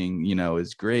everything, you know,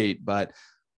 is great, but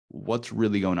what's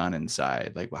really going on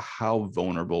inside? Like, how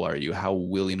vulnerable are you? How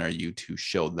willing are you to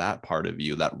show that part of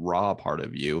you, that raw part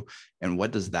of you? And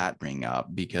what does that bring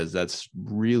up? Because that's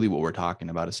really what we're talking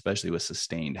about, especially with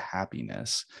sustained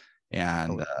happiness.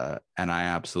 And I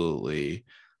absolutely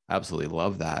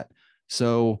love that.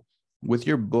 So with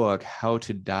your book, How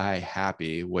to Die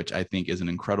Happy, which I think is an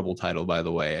incredible title, by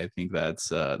the way, I think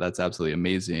that's absolutely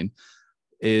amazing.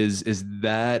 Is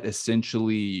that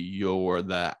essentially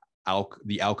the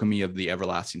alchemy of the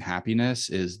everlasting happiness?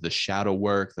 Is the shadow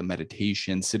work, the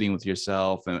meditation, sitting with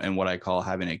yourself, and what I call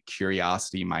having a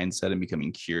curiosity mindset and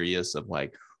becoming curious of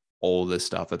like all this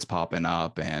stuff that's popping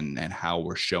up and how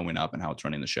we're showing up and how it's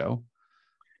running the show?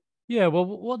 Yeah, well,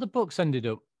 what the book's ended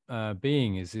up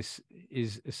being is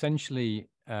essentially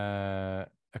a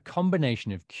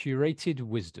combination of curated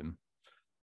wisdom.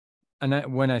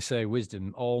 And when I say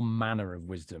wisdom, all manner of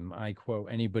wisdom. I quote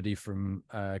anybody from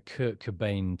Kurt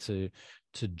Cobain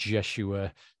to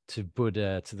Jeshua to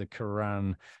Buddha to the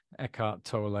Quran, Eckhart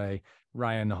Tolle,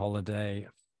 Ryan Holiday.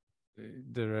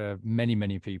 There are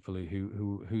many people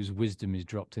whose wisdom is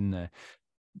dropped in there,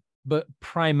 but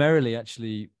primarily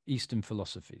actually Eastern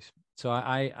philosophies. So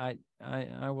I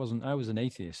was an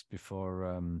atheist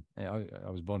before I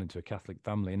was born into a Catholic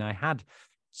family, and I had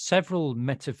several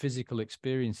metaphysical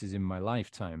experiences in my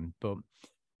lifetime, but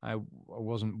I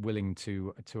wasn't willing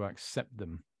to accept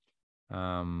them.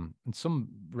 And some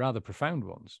rather profound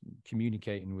ones,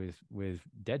 communicating with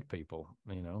dead people,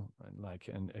 you know, like,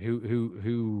 and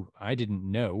who I didn't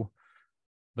know,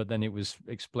 but then it was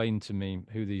explained to me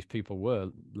who these people were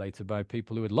later by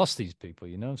people who had lost these people,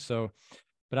 you know. So,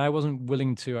 but I wasn't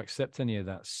willing to accept any of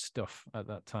that stuff at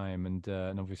that time, and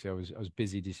obviously I was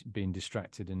busy being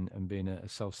distracted and being a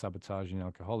self-sabotaging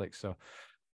alcoholic. So,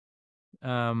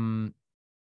 but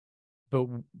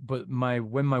when my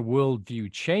worldview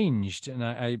changed, and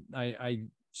I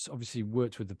obviously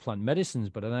worked with the plant medicines,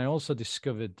 but and I also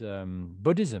discovered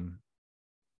Buddhism,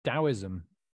 Taoism,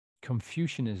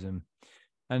 Confucianism,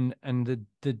 and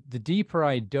the deeper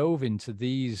I dove into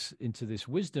this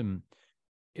wisdom,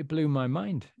 it blew my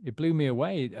mind. It blew me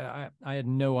away. I had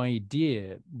no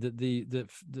idea that that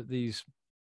these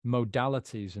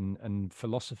modalities and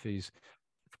philosophies,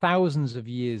 thousands of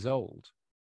years old,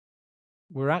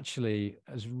 were actually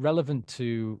as relevant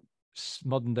to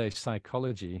modern day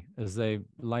psychology as they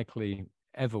likely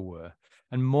ever were,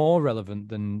 and more relevant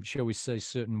than, shall we say,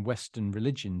 certain Western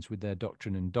religions with their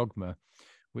doctrine and dogma,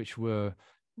 which were,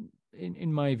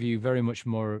 in my view, very much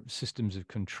more systems of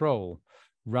control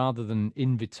rather than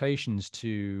invitations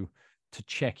to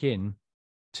check in,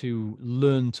 to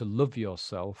learn to love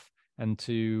yourself, and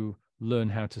to learn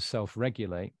how to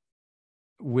self-regulate,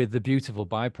 with the beautiful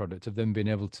byproduct of them being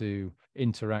able to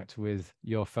interact with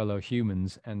your fellow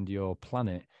humans and your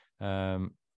planet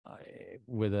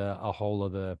with a whole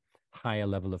other higher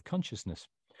level of consciousness.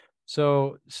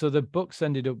 So the books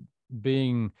ended up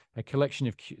being a collection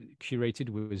of curated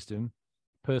wisdom,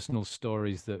 personal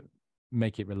stories that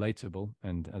make it relatable.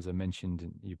 And as I mentioned,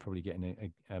 you're probably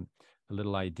getting a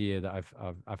little idea that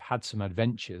I've had some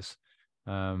adventures,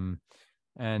 and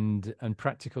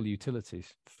practical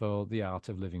utilities for the art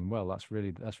of living well. That's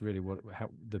really how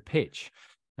the pitch.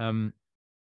 And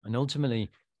ultimately,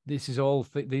 these are all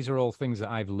things that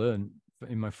I've learned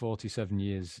in my 47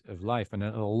 years of life, and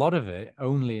a lot of it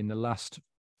only in the last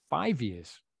 5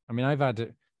 years. I mean, I've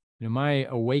had, my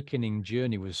awakening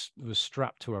journey was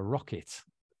strapped to a rocket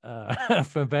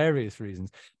for various reasons,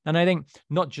 and I think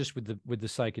not just with the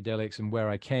psychedelics and where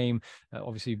I came.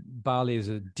 Obviously, Bali is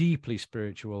a deeply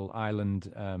spiritual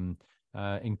island,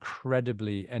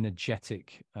 incredibly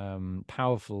energetic,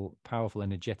 powerful,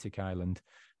 energetic island,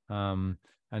 and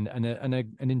an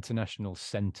international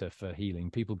center for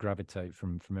healing. People gravitate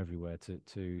from everywhere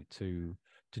to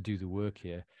do the work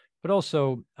here. But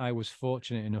also, I was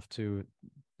fortunate enough to,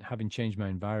 having changed my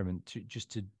environment,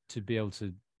 to be able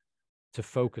to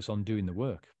focus on doing the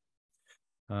work.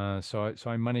 So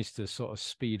I managed to sort of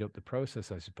speed up the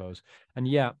process, I suppose. And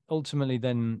yeah, ultimately,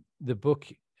 then the book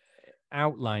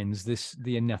outlines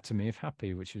the anatomy of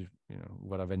happy, which is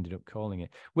what I've ended up calling it.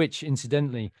 Which,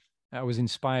 incidentally, I was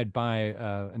inspired by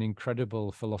an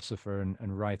incredible philosopher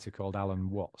and writer called Alan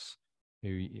Watts,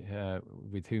 who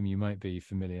with whom you might be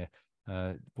familiar.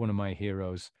 One of my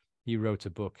heroes. He wrote a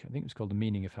book. I think it was called The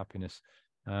Meaning of Happiness.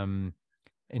 And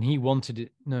he wanted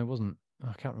it. No, it wasn't.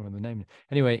 I can't remember the name.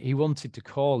 Anyway, he wanted to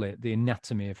call it The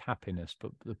Anatomy of Happiness,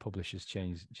 but the publishers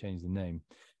changed the name.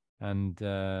 And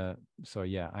so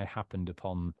yeah, I happened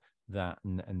upon that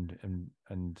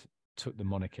and took the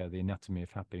moniker The Anatomy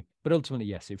of Happy. But ultimately,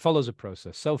 yes, it follows a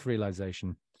process: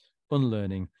 self-realization,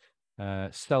 unlearning,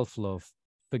 self-love,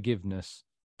 forgiveness,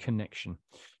 connection.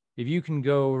 If you can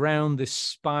go around this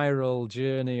spiral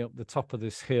journey up the top of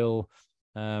this hill,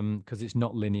 because it's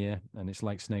not linear and it's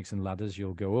like snakes and ladders,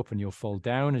 you'll go up and you'll fall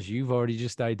down, as you've already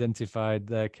just identified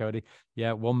there, Cody.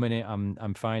 Yeah, 1 minute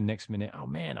I'm fine, next minute, oh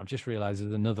man, I've just realized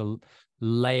there's another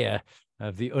layer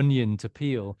of the onion to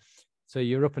peel. So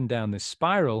you're up and down this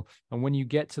spiral, and when you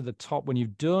get to the top, when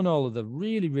you've done all of the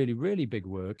really, really, really big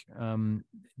work,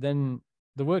 then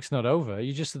the work's not over.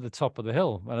 You're just at the top of the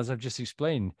hill, and as I've just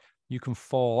explained, you can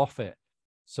fall off it.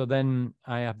 So then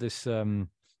I have this kind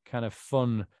of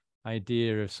fun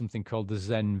idea of something called the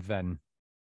Zen Ven.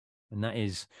 And that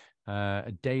is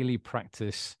a daily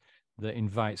practice that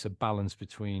invites a balance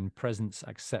between presence,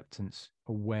 acceptance,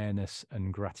 awareness,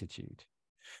 and gratitude.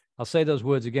 I'll say those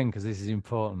words again because this is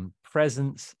important.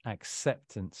 Presence,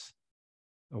 acceptance,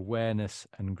 awareness,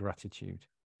 and gratitude.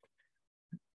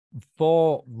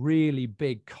 4 really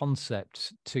big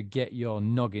concepts to get your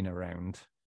noggin around.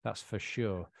 That's for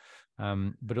sure.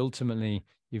 But ultimately,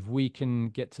 if we can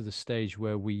get to the stage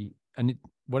where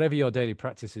whatever your daily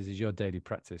practice is your daily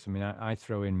practice. I mean, I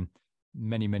throw in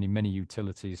many, many, many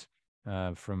utilities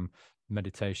from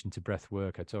meditation to breath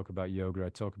work. I talk about yoga. I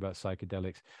talk about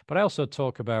psychedelics. But I also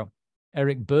talk about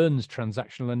Eric Berne's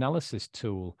transactional analysis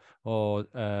tool, or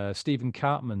Stephen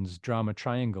Cartman's drama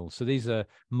triangle. So these are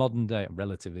modern day,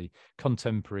 relatively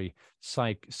contemporary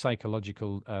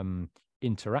psychological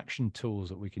interaction tools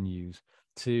that we can use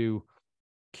to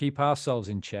keep ourselves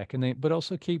in check, but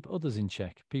also keep others in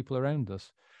check, people around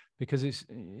us, because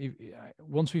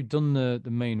once we've done the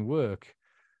main work,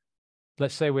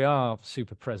 let's say we are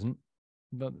super present,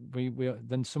 but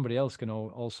then somebody else can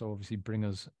also obviously bring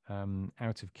us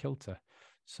out of kilter.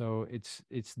 So it's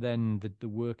then the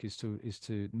work is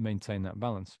to maintain that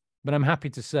balance. But I'm happy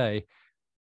to say,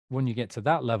 when you get to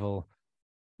that level,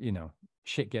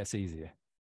 shit gets easier.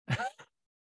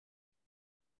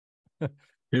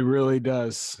 It really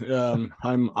does.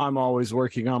 I'm always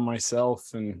working on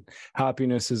myself, and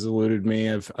happiness has eluded me.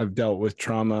 I've dealt with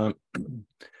trauma.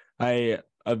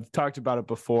 I've talked about it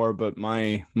before, but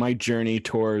my journey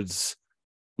towards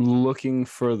looking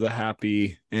for the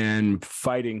happy and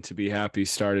fighting to be happy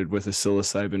started with a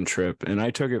psilocybin trip, and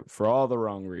I took it for all the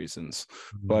wrong reasons.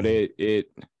 But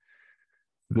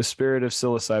the spirit of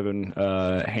psilocybin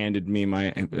handed me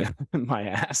my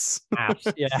ass.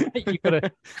 Yeah, you got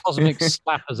a cosmic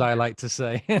slap, as I like to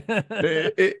say.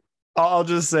 I'll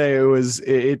just say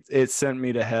it sent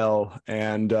me to hell.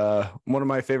 And one of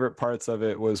my favorite parts of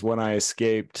it was when I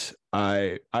escaped.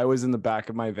 I was in the back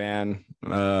of my van.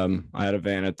 I had a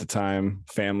van at the time,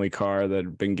 family car that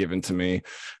had been given to me.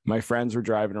 My friends were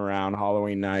driving around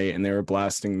Halloween night and they were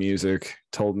blasting music.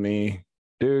 Told me,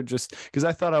 dude, just because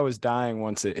I thought I was dying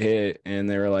once it hit, and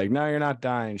they were like, no, you're not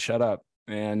dying, shut up.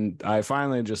 And I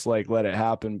finally just let it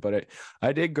happen, but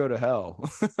I did go to hell.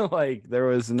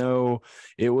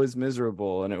 It was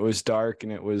miserable, and it was dark,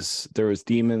 and there was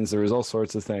demons, there was all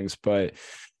sorts of things, but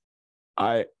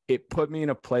it put me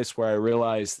in a place where I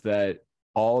realized that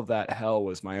all of that hell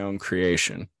was my own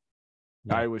creation.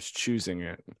 Yeah. I was choosing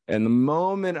it. And the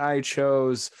moment I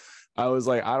chose, I was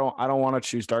like, I don't want to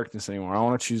choose darkness anymore. I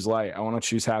want to choose light. I want to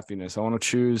choose happiness. I want to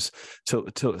choose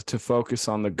to focus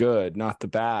on the good, not the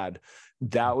bad.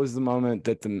 That was the moment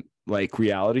that the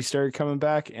reality started coming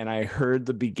back, and I heard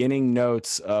the beginning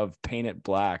notes of Paint It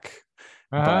Black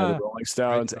by the Rolling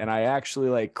Stones, and I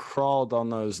actually crawled on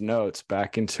those notes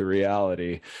back into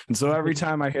reality. And so every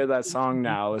time I hear that song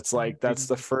now, it's that's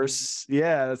the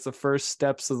first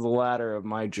steps of the ladder of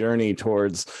my journey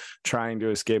towards trying to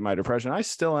escape my depression. I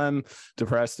still am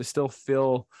depressed. I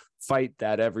still fight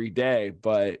that every day,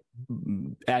 but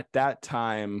at that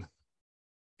time,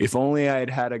 if only I had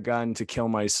had a gun to kill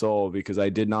my soul, because I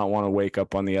did not want to wake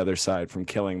up on the other side from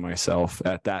killing myself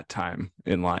at that time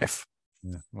in life.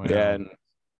 Yeah. Wow. And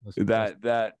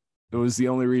that it was the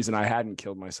only reason I hadn't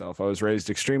killed myself. I was raised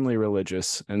extremely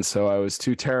religious, and so I was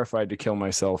too terrified to kill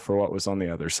myself for what was on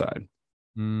the other side.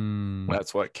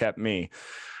 That's what kept me.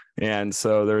 And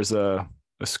so there's a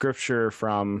scripture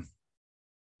from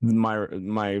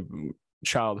my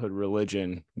childhood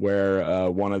religion, where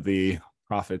one of the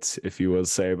prophets, if you will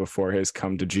say, before his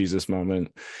come to Jesus moment,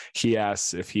 he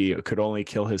asks if he could only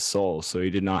kill his soul so he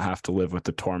did not have to live with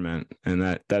the torment. And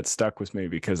that stuck with me,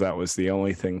 because that was the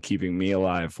only thing keeping me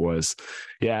alive. Was,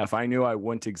 yeah, if I knew I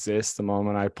wouldn't exist the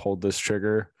moment I pulled this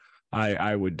trigger,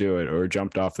 I would do it, or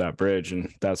jumped off that bridge.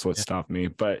 And that's what stopped me.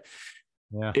 But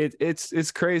Yeah.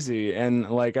 It's crazy. And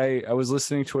like I was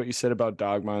listening to what you said about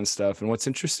dogma and stuff, and what's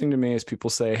interesting to me is people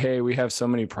say, hey, we have so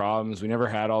many problems, we never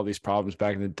had all these problems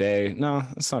back in the day. No,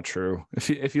 that's not true.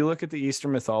 If you look at the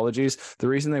Eastern mythologies, the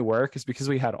reason they work is because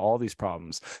we had all these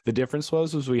problems. The difference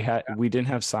was we didn't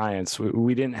have science,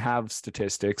 we didn't have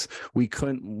statistics, we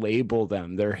couldn't label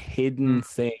them. They're hidden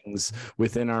things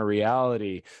within our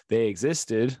reality. They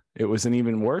existed. It was an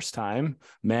even worse time.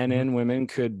 Men and women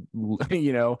could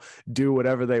do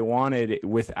whatever they wanted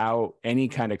without any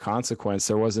kind of consequence.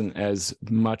 There wasn't as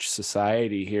much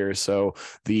society here. So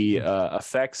the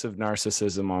effects of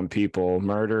narcissism on people,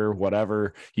 murder,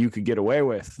 whatever, you could get away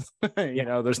with.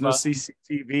 There's no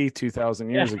CCTV 2,000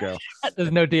 years ago.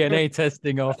 There's no DNA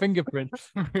testing or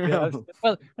fingerprints. Yeah.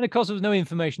 Well, and of course there was no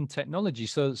information technology.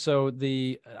 So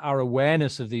our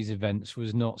awareness of these events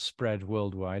was not spread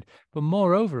worldwide. But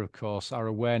moreover, of course, our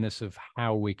awareness of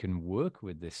how we can work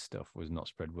with this stuff was not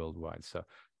spread worldwide. So,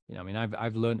 I mean,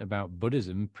 I've learned about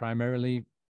Buddhism primarily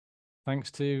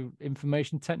thanks to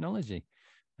information technology,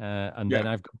 and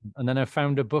then I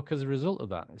found a book as a result of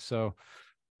that. So,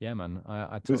 yeah, man,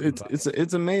 I totally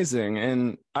it's amazing.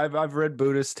 And I've read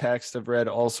Buddhist texts, I've read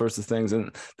all sorts of things,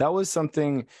 and that was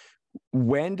something.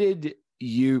 When did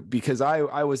you, because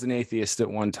I was an atheist at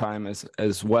one time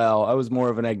as well. I was more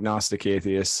of an agnostic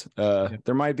atheist.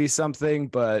 There might be something,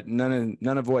 but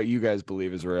none of what you guys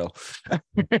believe is real.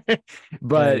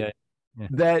 But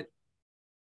that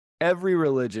every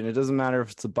religion, it doesn't matter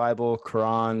if it's the Bible,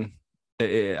 Quran,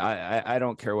 I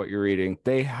don't care what you're reading,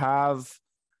 they have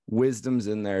wisdoms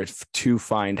in there to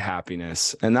find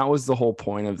happiness. And that was the whole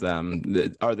point of them.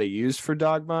 Are they used for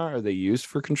dogma? Are they used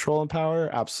for control and power?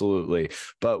 Absolutely.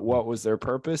 But what was their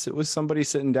purpose? It was somebody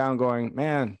sitting down going,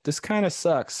 man, this kind of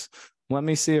sucks. Let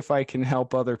me see if I can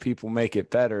help other people make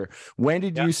it better. When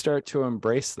did you start to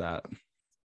embrace that?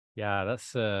 Yeah,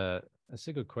 that's a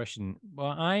good question.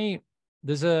 Well,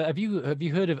 have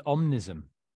you heard of omnism?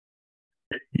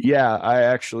 Yeah, I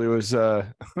actually was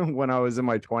when I was in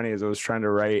my 20s, I was trying to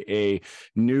write a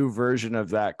new version of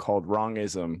that called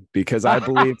wrongism, because I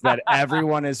believe that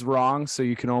everyone is wrong, so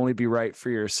you can only be right for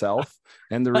yourself.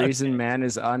 And the reason man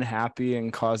is unhappy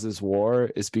and causes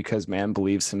war is because man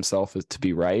believes himself to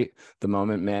be right. The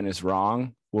moment man is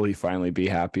wrong, will he finally be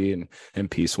happy and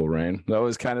peace will reign. That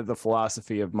was kind of the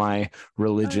philosophy of my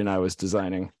religion I was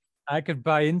designing. I could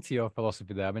buy into your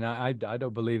philosophy there. I mean, I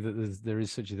don't believe that there is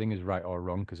such a thing as right or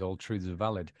wrong, because all truths are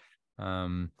valid.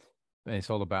 It's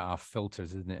all about our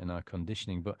filters, isn't it, and our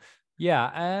conditioning. But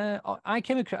yeah, I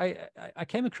came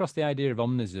across the idea of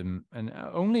omnism, and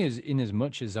only as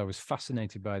much as I was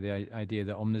fascinated by the idea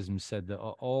that omnism said that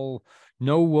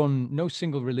no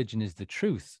single religion is the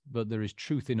truth, but there is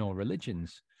truth in all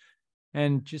religions,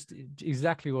 and just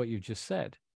exactly what you've just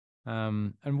said.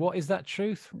 And what is that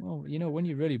truth? Well, when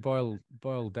you really boil it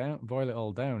all down,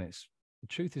 the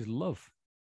truth is love.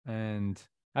 And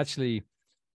actually,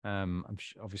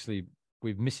 obviously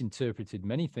we've misinterpreted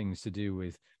many things to do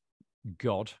with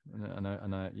God, and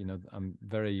I'm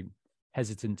very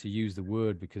hesitant to use the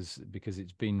word because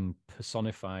it's been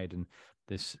personified, and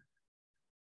this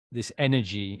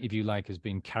energy, if you like, has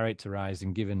been characterized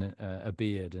and given a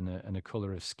beard and a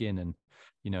color of skin, and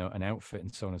an outfit,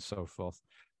 and so on and so forth.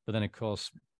 But then, of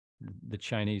course, the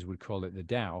Chinese would call it the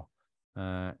Tao.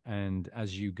 And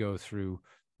as you go through,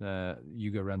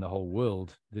 you go around the whole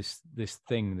world, this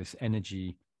thing, this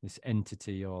energy, this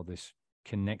entity, or this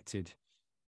connected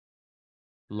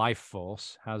life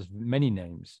force has many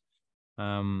names.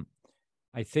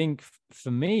 I think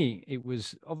for me, it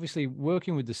was obviously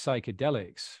working with the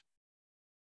psychedelics.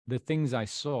 The things I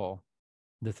saw,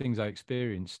 the things I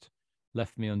experienced,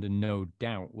 left me under no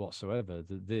doubt whatsoever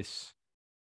that this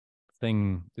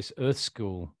earth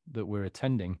school that we're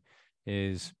attending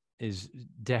is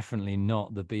definitely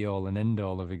not the be all and end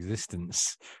all of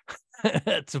existence,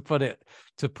 to put it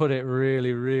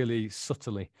really, really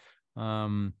subtly.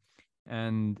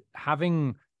 And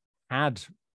having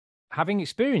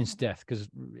experienced death, because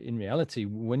in reality,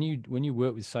 when you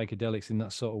work with psychedelics in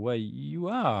that sort of way, you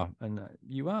are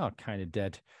kind of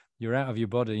dead. You're out of your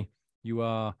body. You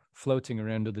are floating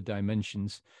around other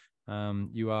dimensions.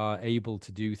 You are able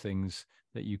to do things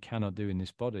that you cannot do in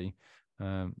this body.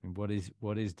 What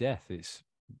is death? It's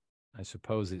I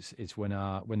suppose it's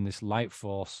when this light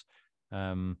force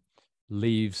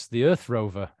leaves the Earth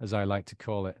rover, as I like to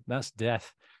call it. That's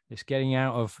death. It's getting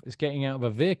out of a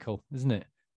vehicle, isn't it?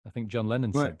 I think John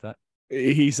Lennon said that.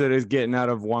 He said it's getting out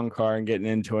of one car and getting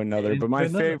into another. But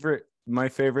my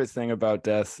favorite thing about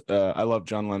death, I love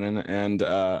John Lennon, and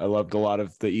I loved a lot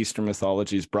of the Eastern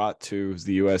mythologies brought to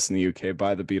the US and the UK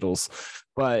by the Beatles.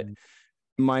 But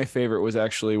my favorite was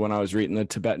actually when I was reading the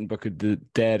Tibetan Book of the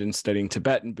Dead and studying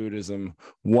Tibetan Buddhism.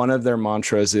 One of their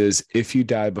mantras is, if you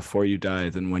die before you die,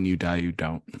 then when you die, you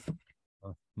don't.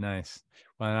 Oh, nice.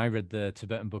 Well, I read the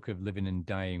Tibetan Book of Living and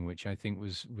Dying, which I think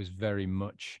was very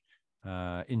much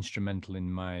instrumental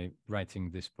in my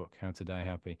writing this book, How to Die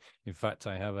Happy. In fact,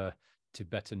 I have a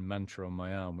Tibetan mantra on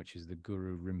my arm, which is the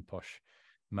Guru Rinpoche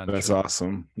mantra. That's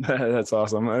awesome. That's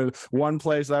awesome. One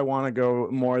place I want to go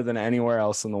more than anywhere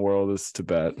else in the world is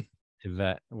Tibet.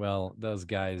 Tibet. Well, those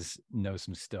guys know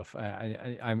some stuff.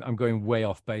 I'm going way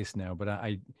off base now, but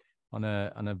I on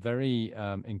a very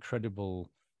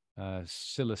incredible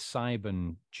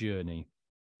psilocybin journey,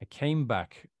 I came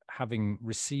back having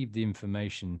received the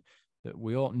information that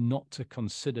we ought not to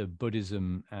consider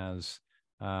Buddhism as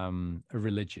a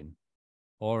religion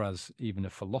or as even a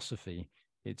philosophy.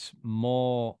 It's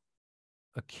more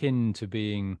akin to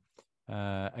being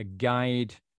a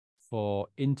guide for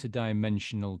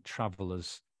interdimensional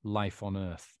travelers' life on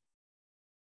Earth.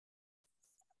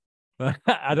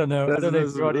 I don't know.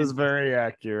 That's very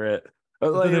accurate. I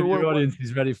don't know if your audience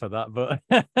is ready for that, but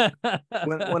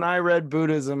when I read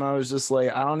Buddhism, I was just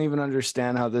like, I don't even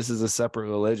understand how this is a separate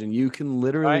religion. You can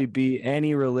literally be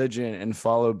any religion and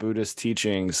follow Buddhist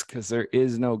teachings because there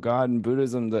is no God in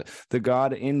Buddhism. The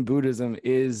God in Buddhism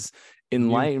is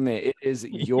enlightenment. It is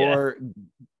your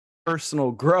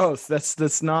personal growth.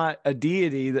 That's not a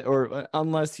deity, or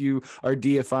unless you are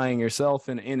deifying yourself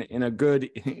in a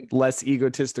good, less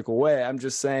egotistical way. I'm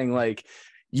just saying, like,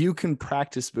 you can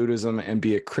practice Buddhism and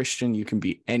be a Christian. You can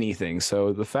be anything.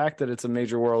 So the fact that it's a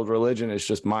major world religion is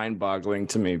just mind-boggling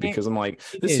to me, because I'm like,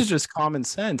 this is just common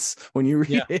sense when you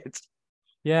read it.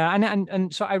 Yeah,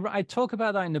 and so I talk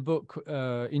about that in the book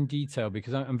in detail,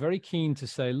 because I'm very keen to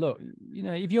say, look,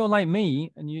 if you're like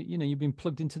me and you've been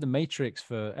plugged into the matrix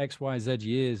for X, Y, Z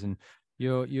years, and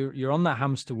you're on that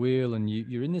hamster wheel, and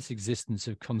you're in this existence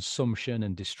of consumption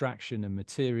and distraction and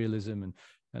materialism, and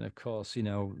of course,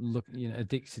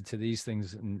 addicted to these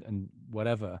things and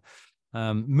whatever,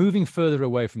 moving further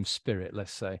away from spirit,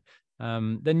 let's say,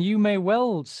 then you may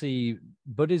well see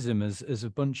Buddhism as a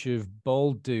bunch of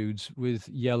bald dudes with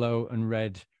yellow and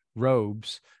red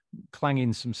robes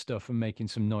clanging some stuff and making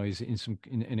some noise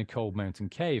in a cold mountain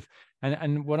cave.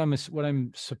 And what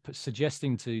I'm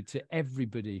suggesting to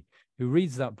everybody who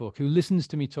reads that book, who listens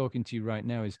to me talking to you right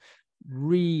now, is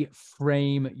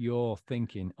reframe your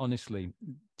thinking. Honestly,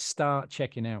 start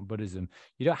checking out Buddhism.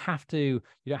 You don't have to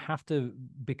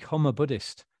become a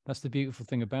Buddhist. That's the beautiful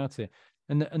thing about it.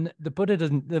 And the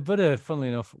Buddha, funnily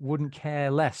enough, wouldn't care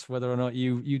less whether or not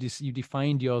you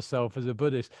defined yourself as a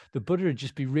Buddhist. The Buddha would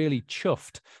just be really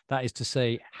chuffed, that is to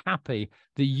say, happy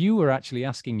that you were actually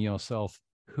asking yourself,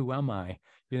 who am I?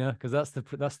 Because that's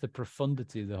the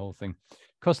profundity of the whole thing.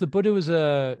 Because the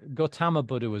Buddha Gautama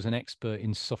Buddha was an expert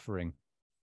in suffering,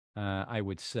 I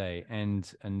would say,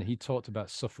 and he talked about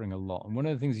suffering a lot. And one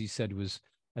of the things he said was,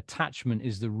 attachment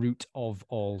is the root of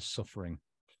all suffering.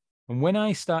 And when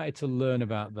I started to learn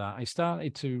about that, I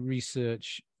started to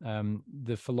research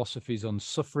the philosophies on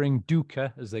suffering,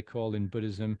 dukkha, as they call in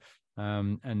Buddhism,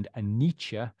 and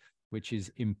anicca, which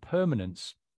is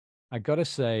impermanence. I got to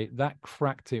say, that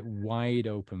cracked it wide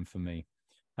open for me.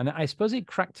 And I suppose it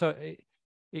cracked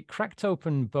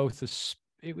open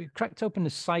a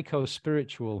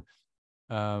psycho-spiritual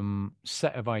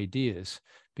set of ideas,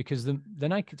 because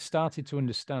then I started to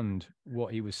understand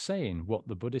what he was saying, what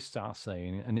the Buddhists are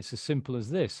saying. And it's as simple as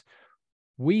this.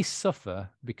 We suffer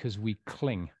because we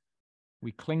cling.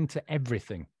 We cling to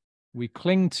everything.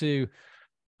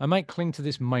 I might cling to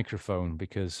this microphone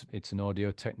because it's an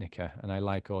Audio-Technica and I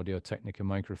like Audio-Technica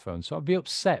microphones. So I'll be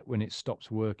upset when it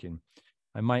stops working.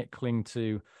 I might cling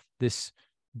to this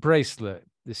bracelet,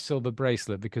 this silver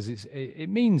bracelet, because it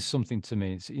means something to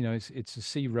me. It's a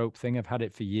sea rope thing. I've had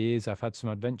it for years. I've had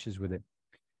some adventures with it.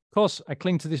 Of course, I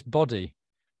cling to this body.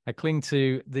 I cling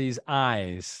to these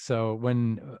eyes. So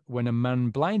when a man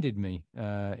blinded me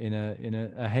in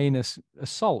a heinous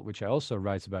assault, which I also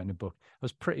write about in the book, I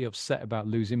was pretty upset about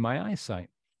losing my eyesight.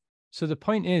 So the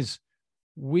point is,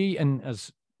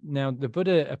 now, the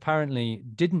Buddha apparently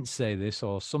didn't say this,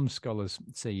 or some scholars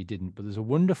say he didn't, but there's a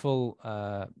wonderful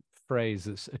phrase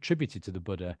that's attributed to the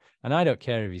Buddha, and I don't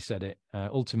care if he said it.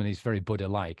 Ultimately, it's very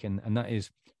Buddha-like, and that is,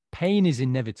 Pain is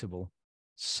inevitable.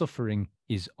 Suffering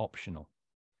is optional.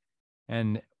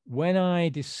 And when I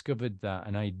discovered that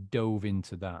and I dove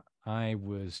into that, I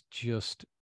was just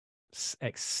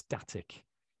ecstatic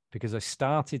because I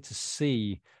started to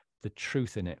see the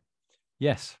truth in it.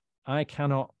 Yes, I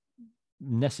cannot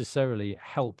necessarily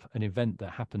help an event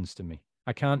that happens to me.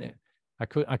 I couldn't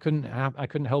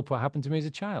help what happened to me as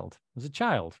a child. As a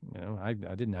child, I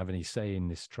didn't have any say in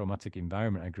this traumatic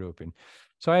environment I grew up in.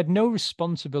 So I had no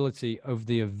responsibility of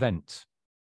the event,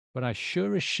 but I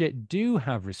sure as shit do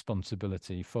have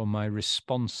responsibility for my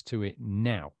response to it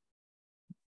now,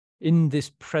 in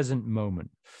this present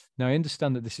moment. Now, I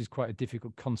understand that this is quite a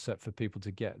difficult concept for people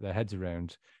to get their heads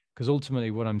around, because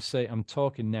ultimately what I'm saying, I'm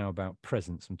talking now about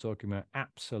presence. I'm talking about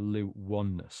absolute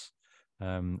oneness,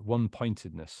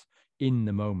 one-pointedness in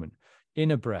the moment,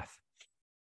 in a breath.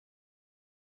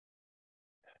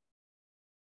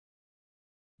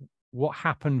 What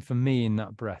happened for me in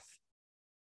that breath?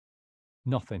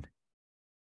 Nothing.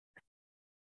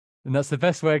 And that's the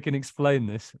best way I can explain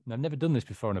this. And I've never done this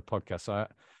before on a podcast, so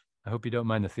I hope you don't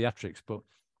mind the theatrics. But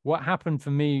what happened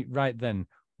for me right then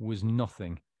was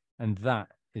nothing. And that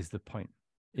is the point.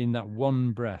 In that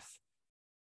one breath,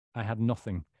 I had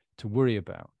nothing to worry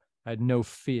about. I had no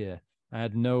fear. I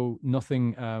had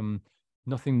nothing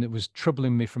that was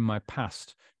troubling me from my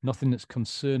past, nothing that's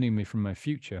concerning me from my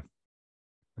future.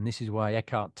 And this is why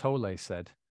Eckhart Tolle said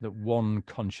that one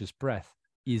conscious breath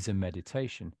is a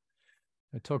meditation.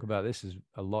 I talk about this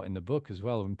a lot in the book as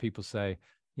well. When people say,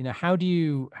 how do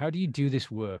you do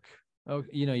this work? Oh,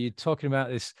 you're talking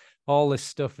about all this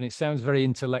stuff, and it sounds very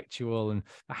intellectual. And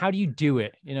how do you do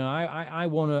it? I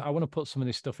want to put some of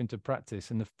this stuff into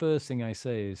practice. And the first thing I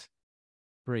say is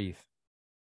breathe.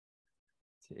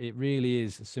 It really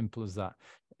is as simple as that.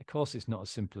 Of course, it's not as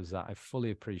simple as that. I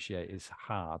fully appreciate it's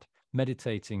hard.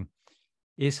 Meditating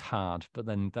is hard, but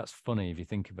then that's funny if you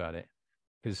think about it,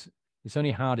 because it's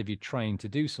only hard if you're trying to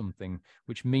do something,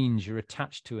 which means you're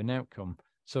attached to an outcome.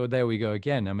 So there we go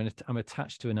again. I'm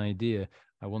attached to an idea.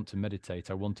 I want to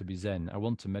meditate. I want to be Zen. I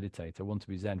want to meditate. I want to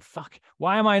be Zen. Fuck.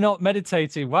 Why am I not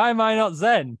meditating? Why am I not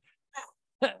Zen?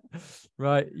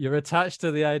 Right. You're attached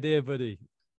to the idea, buddy.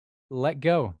 Let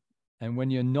go. And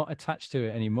when you're not attached to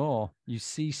it anymore, you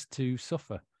cease to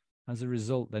suffer. As a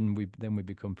result, then we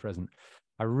become present.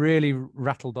 I really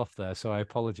rattled off there, so I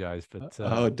apologize. But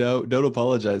don't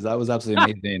apologize. That was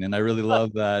absolutely amazing, and I really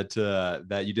love that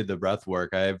that you did the breath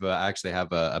work. I've actually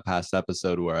have a past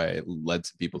episode where I led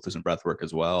some people through some breath work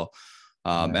as well,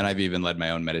 and I've even led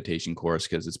my own meditation course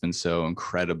because it's been so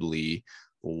incredibly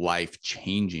life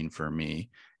changing for me.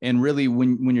 And really,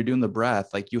 when you're doing the breath,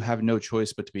 like, you have no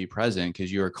choice but to be present,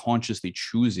 because you are consciously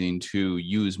choosing to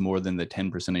use more than the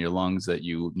 10% of your lungs that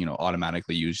you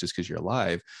automatically use just because you're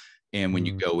alive. And when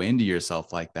you go into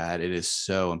yourself like that, it is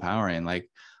so empowering. Like,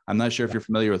 I'm not sure if you're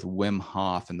familiar with Wim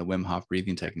Hof and the Wim Hof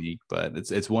breathing technique, but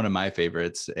it's one of my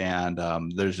favorites. And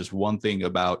there's just one thing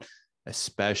about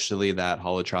especially that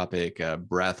holotropic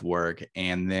breath work,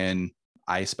 and then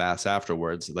ice baths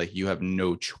afterwards. Like, you have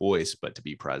no choice but to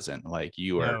be present. Like,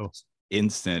 you are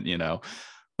instant,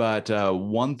 But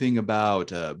one thing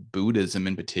about Buddhism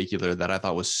in particular that I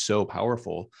thought was so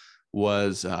powerful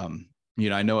was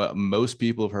I know most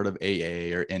people have heard of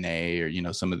AA or NA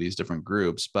or, some of these different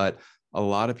groups, but a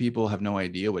lot of people have no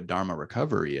idea what Dharma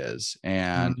recovery is.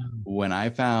 And when I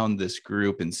found this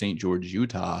group in St. George,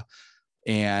 Utah,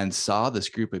 and saw this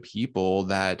group of people,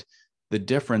 that the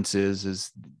difference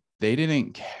is they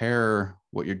didn't care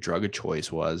what your drug of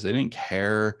choice was. They didn't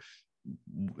care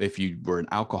if you were an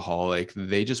alcoholic.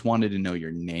 They just wanted to know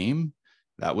your name.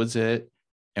 That was it.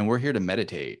 And we're here to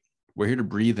meditate. We're here to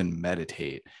breathe and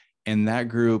meditate. And that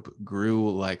group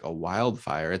grew like a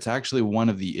wildfire. It's actually one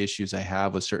of the issues I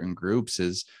have with certain groups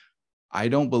is I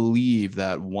don't believe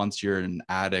that once you're an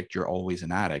addict, you're always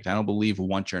an addict. I don't believe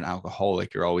once you're an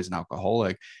alcoholic, you're always an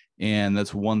alcoholic. And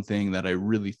that's one thing that I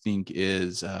really think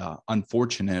is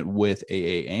unfortunate with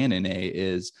AA and NA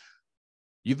is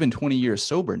you've been 20 years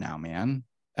sober now, man.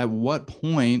 At what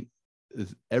point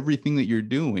is everything that you're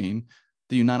doing,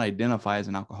 do you not identify as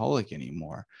an alcoholic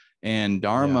anymore? And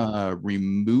Dharma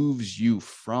removes you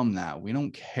from that. We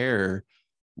don't care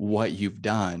what you've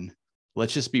done.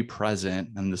 Let's just be present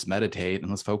and let's meditate and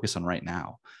let's focus on right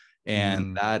now.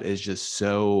 And that is just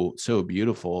so, so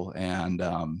beautiful. And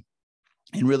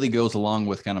it really goes along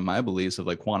with kind of my beliefs of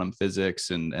like quantum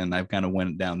physics. And I've kind of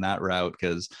went down that route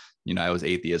because, I was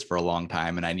atheist for a long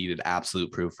time and I needed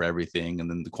absolute proof for everything. And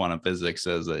then the quantum physics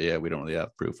says that, we don't really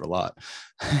have proof for a lot.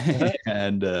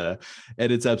 and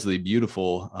it's absolutely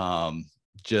beautiful.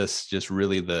 Just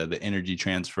really the energy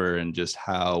transfer and just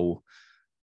how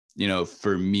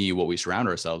for me, what we surround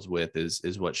ourselves with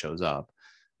is what shows up.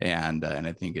 And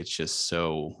I think it's just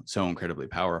so incredibly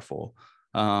powerful.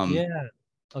 Yeah.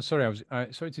 Oh, sorry.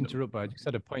 Sorry to interrupt, but I just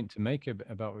had a point to make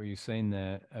about what you're saying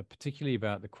there, particularly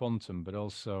about the quantum, but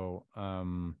also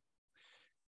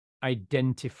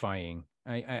identifying.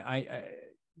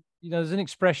 There's an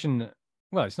expression.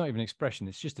 Well, it's not even an expression.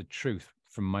 It's just a truth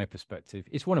from my perspective.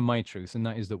 It's one of my truths, and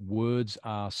that is that words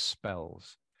are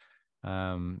spells.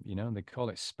 They call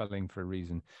it spelling for a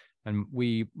reason, and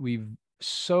we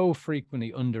so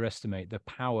frequently underestimate the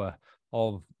power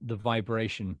of the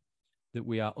vibration that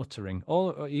we are uttering,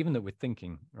 or even that we're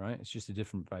thinking. Right? It's just a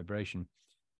different vibration.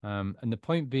 And the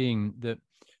point being that,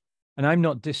 and I'm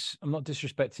not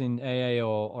disrespecting AA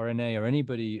or NA or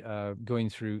anybody going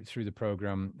through the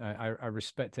program. I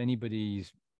respect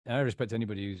anybody's. I respect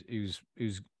anybody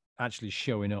who's actually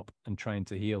showing up and trying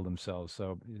to heal themselves.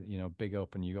 So big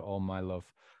up, and you got all my love,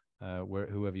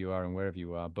 whoever you are and wherever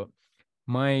you are. But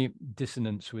my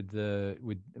dissonance with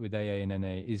AA and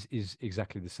NA is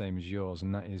exactly the same as yours,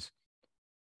 and that is,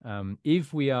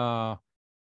 if we are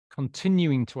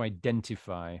continuing to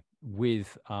identify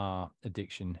with our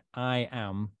addiction, I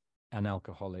am an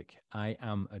alcoholic, I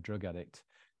am a drug addict,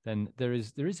 then there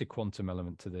is a quantum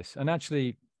element to this. And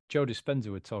actually, Joe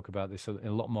Dispenza would talk about this a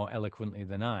lot more eloquently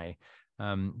than I.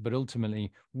 But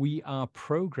ultimately, we are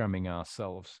programming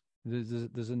ourselves.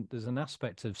 There's an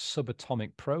aspect of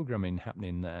subatomic programming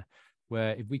happening there,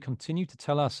 where if we continue to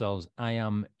tell ourselves, I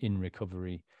am in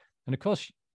recovery, and of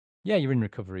course, yeah, you're in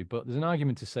recovery, but there's an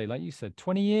argument to say, like you said,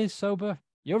 20 years sober,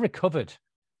 you're recovered.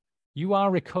 You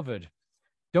are recovered.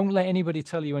 Don't let anybody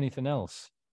tell you anything else.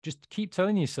 Just keep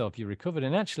telling yourself you're recovered.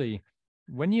 And actually,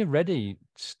 when you're ready,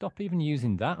 stop even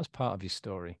using that as part of your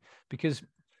story. Because,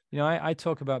 I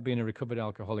talk about being a recovered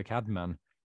alcoholic ad man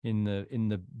in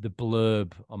the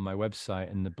blurb on my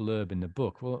website and the blurb in the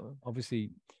book. Well,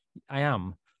 obviously, I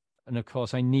am. And of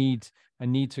course, I need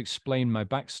to explain my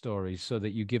backstory so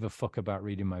that you give a fuck about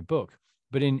reading my book.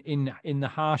 But in the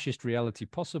harshest reality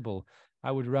possible,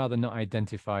 I would rather not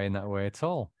identify in that way at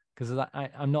all, because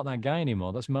I'm not that guy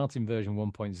anymore. That's Martin version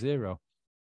 1.0.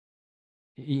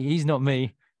 He's not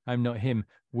me. I'm not him.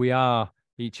 We are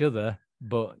each other,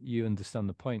 but you understand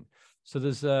the point. So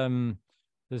there's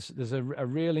a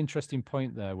real interesting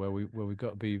point there where we've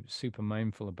got to be super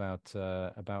mindful about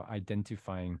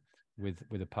identifying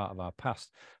with a part of our past.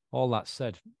 All that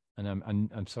said, and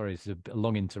I'm sorry, it's a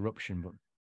long interruption, but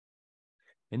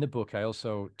in the book I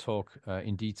also talk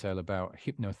in detail about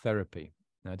hypnotherapy.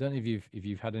 Now, I don't know if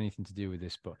you've had anything to do with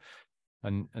this, but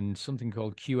and something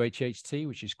called QHHT,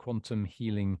 which is quantum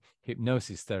healing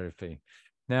hypnosis therapy.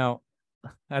 Now,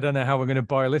 I don't know how we're going to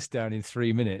boil this down in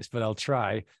 3 minutes, but I'll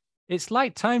try. It's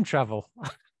like time travel.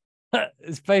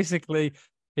 It's basically,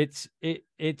 it's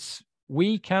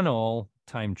we can all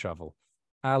time travel.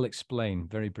 I'll explain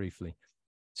very briefly.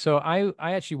 So I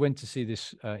actually went to see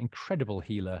this incredible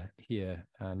healer here,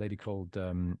 a lady called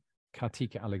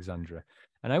Kartika Alexandra.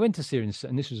 And I went to see her,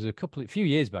 and this was a few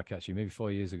years back, actually, maybe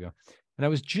 4 years ago. And I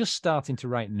was just starting to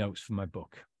write notes for my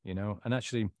book, and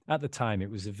actually at the time it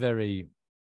was a very,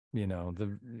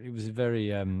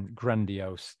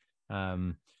 grandiose,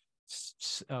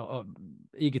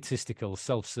 egotistical,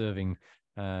 self-serving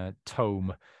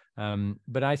tome.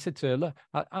 But I said to her, look,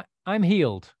 I'm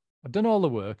healed. I've done all the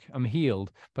work. I'm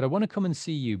healed, but I want to come and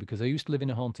see you because I used to live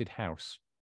in a haunted house.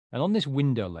 And on this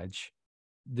window ledge,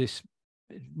 this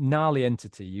gnarly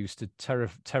entity used to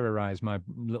terrorize my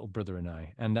little brother and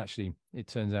I. And actually, it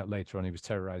turns out later on, he was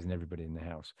terrorizing everybody in the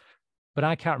house. But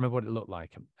I can't remember what it looked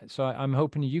like. So I'm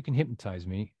hoping you can hypnotize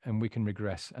me and we can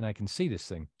regress and I can see this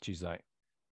thing. She's like,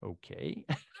 okay.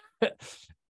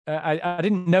 I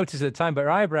didn't notice at the time, but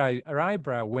her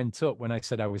eyebrow went up when I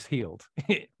said I was healed.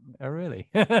 Oh, really?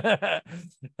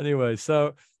 Anyway,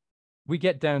 so we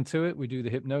get down to it. We do the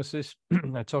hypnosis.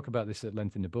 I talk about this at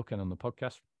length in the book and on the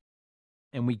podcast.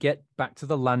 And we get back to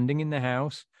the landing in the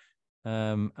house.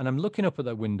 And I'm looking up at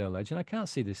that window ledge and I can't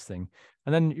see this thing.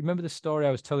 And then you remember the story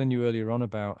I was telling you earlier on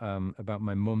about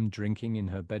my mum drinking in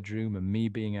her bedroom and me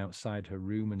being outside her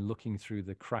room and looking through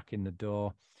the crack in the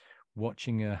door,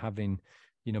 watching her having,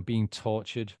 being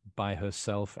tortured by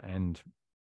herself and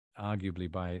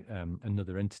arguably by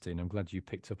another entity. And I'm glad you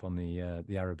picked up on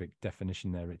the Arabic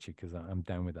definition there, Richard, because I'm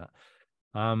down with that.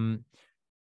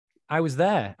 I was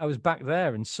there. I was back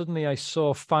there, and suddenly I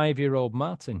saw 5-year-old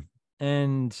Martin,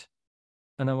 and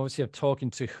I'm obviously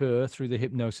talking to her through the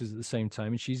hypnosis at the same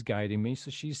time, and she's guiding me.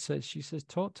 So she says,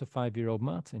 talk to 5-year-old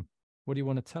Martin. What do you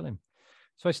want to tell him?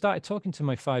 So I started talking to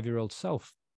my 5-year-old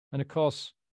self, and of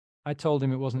course, I told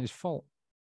him it wasn't his fault.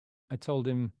 I told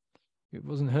him it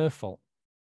wasn't her fault.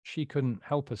 She couldn't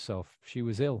help herself. She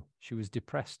was ill. She was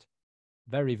depressed,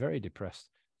 very, very depressed.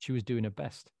 She was doing her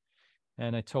best.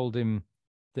 And I told him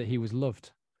that he was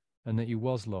loved and that he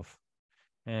was love.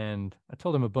 And I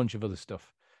told him a bunch of other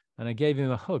stuff. And I gave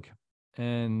him a hug.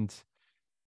 And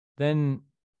then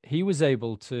he was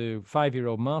able to,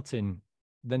 5-year-old Martin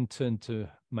then turned to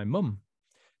my mum,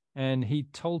 and he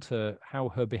told her how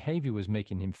her behavior was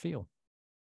making him feel.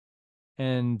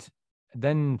 And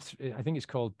then I think it's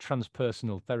called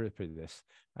transpersonal therapy, this.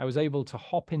 I was able to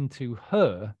hop into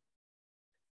her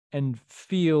and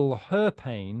feel her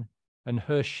pain and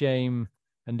her shame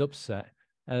and upset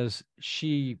as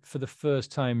she, for the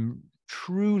first time,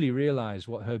 truly realized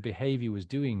what her behavior was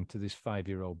doing to this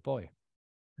 5-year-old boy,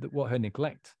 that what her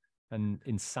neglect and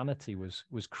insanity was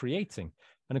creating.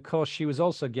 And of course, she was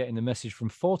also getting the message from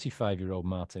 45-year-old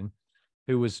Martin,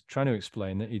 who was trying to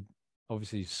explain that he'd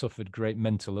obviously suffered great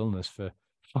mental illness for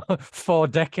 4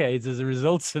 decades as a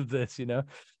result of this, you know.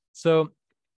 So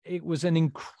it was an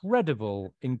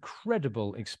incredible,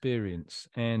 incredible experience.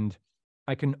 And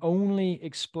I can only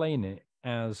explain it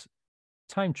as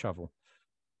time travel.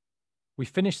 We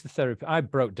finished the therapy. I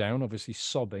broke down, obviously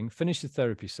sobbing, finished the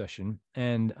therapy session.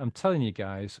 And I'm telling you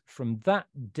guys, from that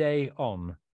day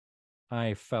on,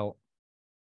 I felt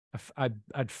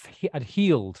I'd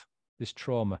healed this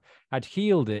trauma. I'd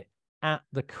healed it at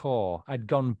the core. I'd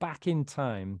gone back in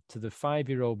time to the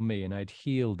 5-year-old me, and I'd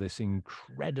healed this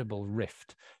incredible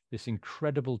rift, this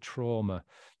incredible trauma,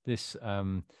 this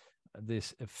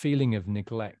feeling of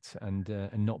neglect and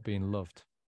not being loved.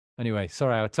 Anyway,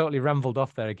 sorry, I totally rambled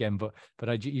off there again, but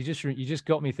you just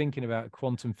got me thinking about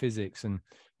quantum physics and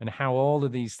how all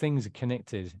of these things are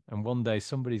connected. And one day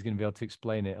somebody's going to be able to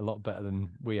explain it a lot better than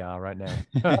we are right now.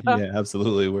 Yeah,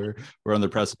 absolutely. We're on the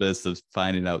precipice of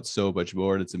finding out so much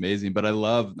more, and it's amazing. But I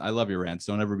love your rants.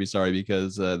 Don't ever be sorry,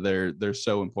 because they're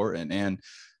so important. And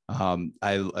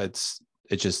it's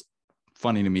just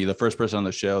funny to me. The first person on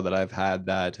the show that I've had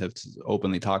that have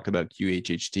openly talked about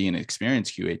QHHT and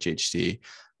experienced QHHT.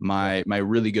 My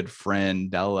really good friend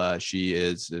Della, she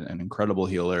is an incredible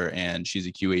healer, and she's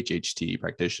a QHHT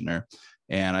practitioner.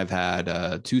 And I've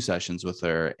had 2 sessions with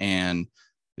her, and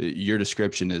your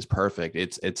description is perfect.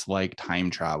 It's like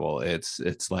time travel.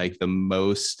 It's like the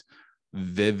most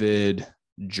vivid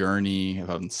journey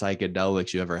of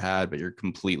psychedelics you ever had, but you're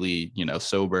completely,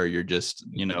 sober. You're just,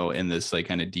 in this like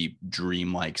kind of deep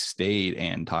dream-like state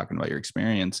and talking about your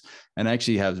experience. And I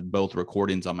actually have both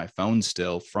recordings on my phone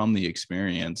still from the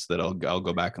experience that I'll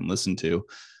go back and listen to.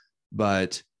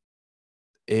 But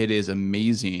it is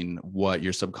amazing what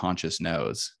your subconscious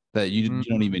knows that you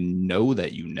don't even know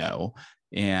that you know.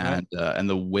 And and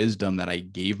the wisdom that I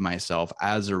gave myself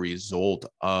as a result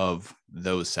of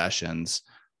those sessions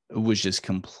was just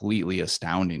completely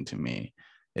astounding to me.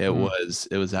 It was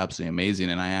absolutely amazing.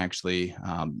 And I actually,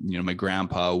 my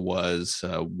grandpa was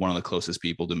one of the closest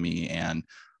people to me, and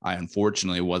I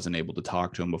unfortunately wasn't able to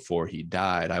talk to him before he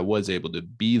died. I was able to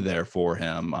be there for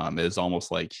him. It was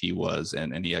almost like he was,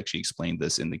 and he actually explained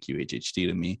this in the QHHT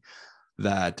to me,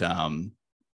 that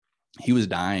he was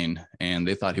dying and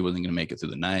they thought he wasn't going to make it through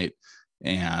the night.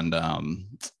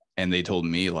 And they told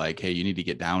me like, hey, you need to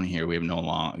get down here. We have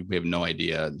no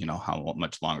idea, how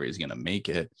much longer he's going to make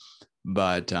it.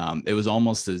 But it was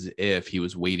almost as if he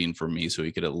was waiting for me so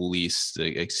he could at least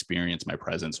experience my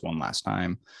presence one last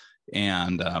time.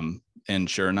 And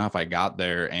sure enough, I got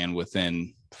there, and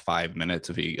within 5 minutes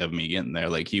of me getting there,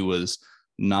 like, he was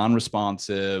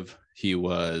non-responsive. He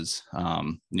was,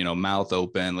 mouth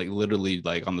open, like literally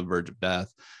like on the verge of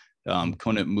death.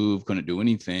 Couldn't move, couldn't do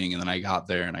anything. And then I got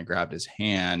there and I grabbed his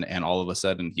hand, and all of a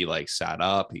sudden he like sat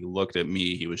up, he looked at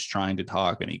me, he was trying to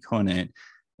talk and he couldn't.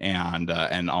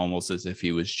 And almost as if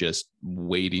he was just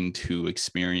waiting to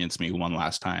experience me one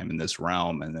last time in this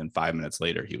realm. And then 5 minutes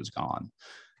later, he was gone.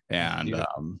 And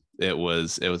it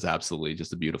was absolutely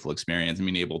just a beautiful experience. I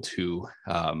mean, able to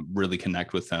really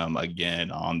connect with him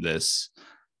again on this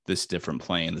different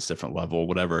plane, this different level,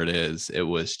 whatever it is. It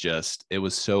was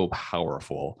so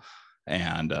powerful.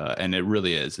 And it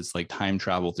really is. It's like time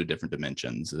travel through different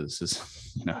dimensions. Is just,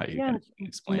 how you can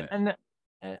explain it.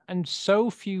 And so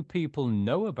few people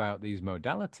know about these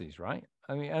modalities, right?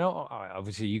 I mean, I know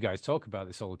obviously you guys talk about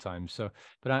this all the time. So,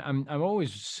 but I'm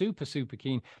always super, super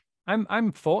keen.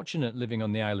 I'm fortunate living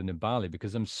on the island of Bali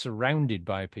because I'm surrounded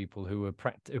by people who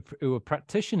are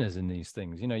practitioners in these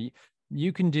things.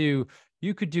 You could do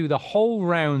the whole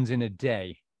rounds in a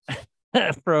day.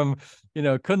 From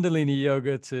Kundalini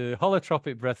yoga to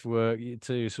holotropic breath work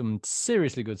to some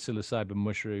seriously good psilocybin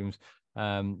mushrooms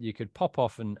You could pop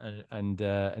off and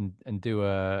do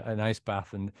an ice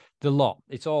bath and the lot.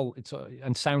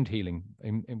 And sound healing.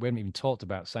 And we haven't even talked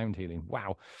about sound healing.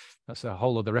 Wow, that's a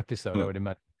whole other episode, I would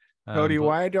imagine. Cody,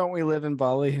 why don't we live in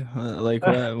Bali? Like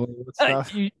what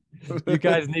stuff? you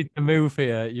guys need to move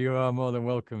here. You are more than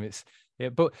welcome.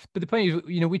 But the point is,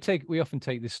 we often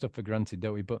take this stuff for granted,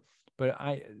 don't we? But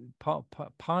part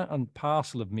and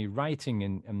parcel of me writing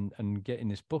and getting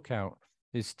this book out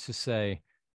is to say,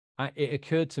 it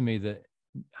occurred to me that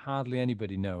hardly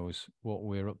anybody knows what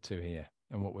we're up to here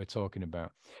and what we're talking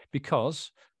about,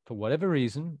 because for whatever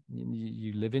reason,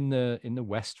 you live in the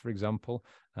West, for example,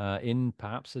 in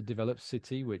perhaps a developed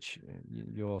city, which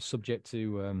you're subject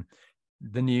to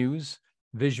the news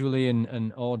visually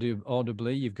and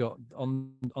audibly. You've got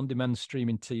on-demand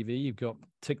streaming TV. You've got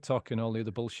TikTok and all the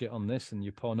other bullshit on this, and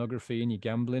your pornography and your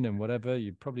gambling and whatever.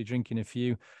 You're probably drinking a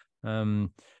few,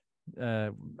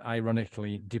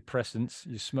 ironically, depressants.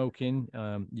 You're smoking.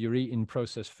 You're eating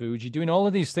processed foods. You're doing all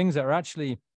of these things that are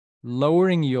actually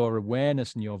lowering your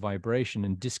awareness and your vibration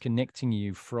and disconnecting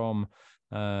you from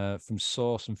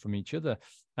source and from each other.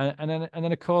 And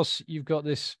then of course you've got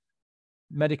this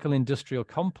medical industrial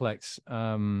complex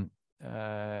who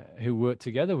work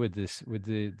together with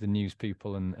the news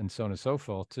people and so on and so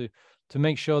forth to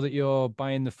make sure that you're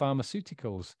buying the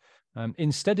pharmaceuticals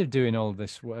instead of doing all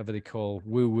this, whatever they call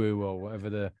woo-woo or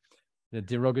whatever the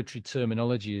derogatory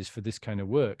terminology is for this kind of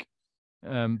work.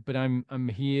 But I'm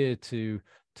here to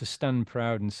stand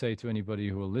proud and say to anybody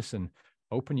who will listen,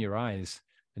 open your eyes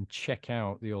and check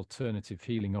out the alternative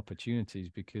healing opportunities,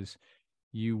 because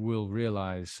you will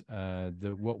realize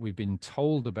that what we've been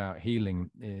told about healing,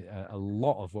 a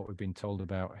lot of what we've been told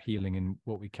about healing and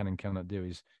what we can and cannot do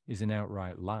is an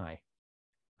outright lie.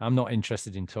 I'm not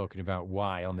interested in talking about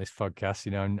why on this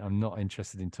podcast. I'm not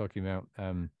interested in talking about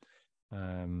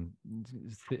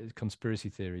conspiracy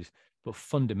theories, but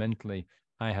fundamentally,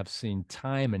 I have seen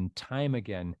time and time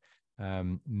again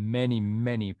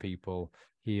many people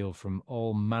heal from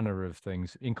all manner of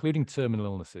things, including terminal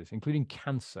illnesses, including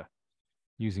cancer,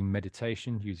 using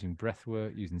meditation, using breath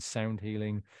work, using sound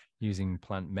healing, using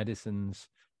plant medicines,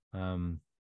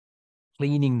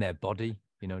 cleaning their body,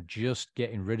 just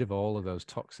getting rid of all of those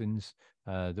toxins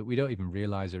that we don't even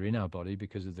realize are in our body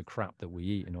because of the crap that we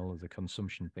eat and all of the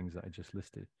consumption things that I just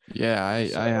listed. Yeah,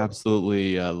 I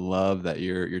absolutely love that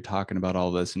you're talking about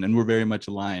all this, and we're very much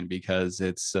aligned, because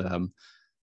it's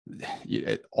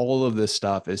all of this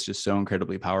stuff is just so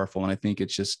incredibly powerful. And I think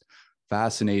it's just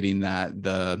fascinating that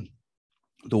the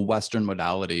Western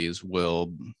modalities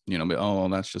will, be, oh,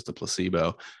 that's just a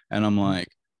placebo. And I'm like,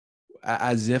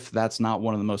 as if that's not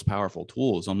one of the most powerful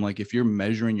tools. I'm like, if you're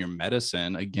measuring your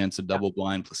medicine against a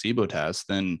double-blind placebo test,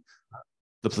 then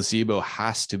the placebo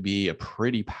has to be a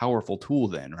pretty powerful tool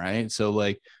then, right? So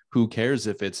like, who cares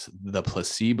if it's the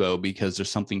placebo, because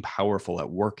there's something powerful at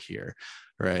work here,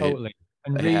 right? Totally.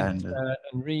 And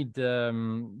read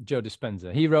Joe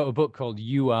Dispenza. He wrote a book called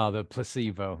 "You Are the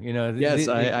Placebo." Yes,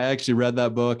 I actually read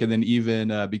that book, and then even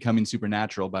 "Becoming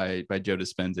Supernatural" by Joe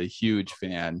Dispenza. Huge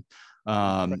fan.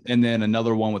 And then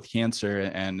another one with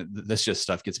cancer, and this just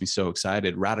stuff gets me so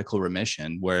excited. Radical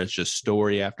Remission, where it's just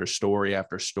story after story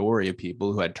after story of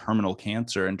people who had terminal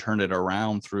cancer and turned it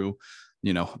around through,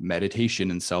 meditation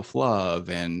and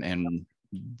self-love and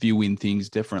viewing things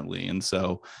differently. And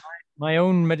so my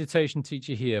own meditation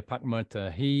teacher here, Pak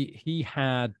Murta, he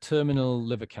had terminal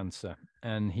liver cancer,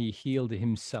 and he healed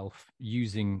himself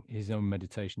using his own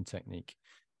meditation technique.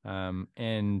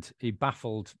 And he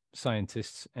baffled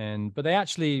scientists, but they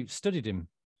actually studied him.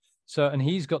 And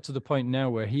he's got to the point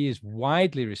now where he is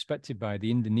widely respected by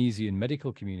the Indonesian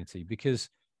medical community, because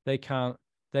the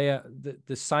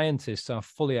scientists are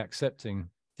fully accepting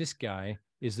this guy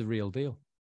is the real deal.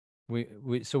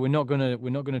 So we're not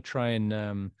gonna try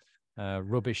and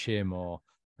rubbish him or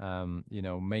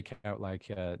make out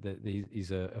like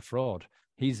he's a fraud.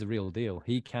 He's the real deal.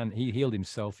 He healed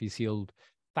himself. He's healed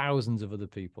thousands of other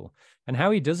people. And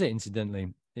how he does it,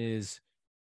 incidentally, is,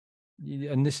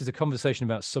 and this is a conversation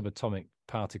about subatomic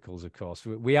particles, of course.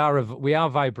 We are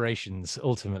vibrations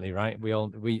ultimately, right?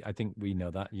 I think we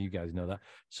know that. You guys know that.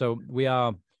 So we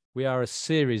are a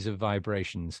series of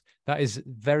vibrations. That is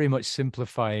very much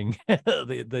simplifying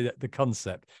the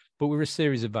concept, but we're a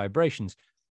series of vibrations.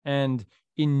 And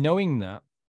in knowing that,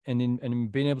 and in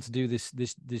being able to do this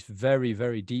very,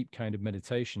 very deep kind of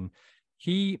meditation,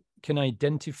 he can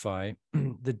identify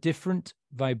the different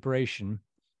vibration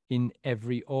in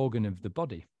every organ of the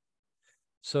body.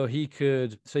 So he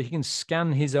can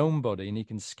scan his own body, and he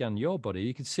can scan your body.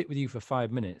 He could sit with you for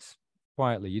 5 minutes,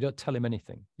 quietly. You don't tell him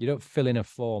anything. You don't fill in a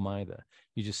form either.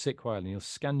 You just sit quietly. He'll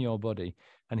scan your body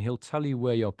and he'll tell you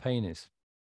where your pain is,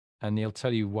 and he'll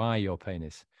tell you why your pain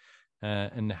is,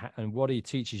 and what he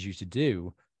teaches you to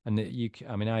do. And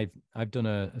I mean, I've done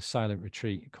a silent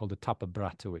retreat called a Tapa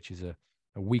Brata, which is a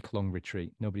week-long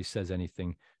retreat. Nobody says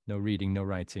anything, no reading, no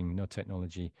writing, no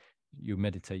technology. You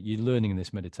meditate. You're learning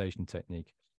this meditation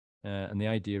technique, and the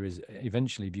idea is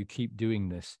eventually, if you keep doing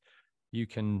this, you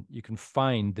can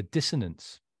find the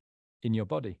dissonance in your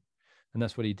body, and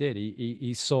that's what he did.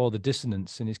 He saw the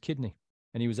dissonance in his kidney,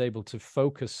 and he was able to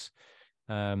focus.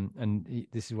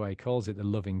 This is why he calls it the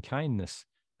loving kindness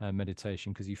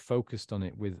meditation, because he focused on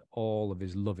it with all of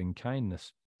his loving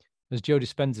kindness. As Joe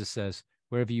Dispenza says,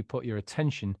 wherever you put your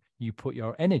attention, you put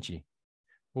your energy.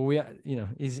 Well,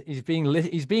 he's being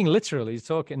literal. He's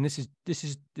talking. This is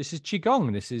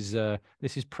qigong. This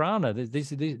is prana.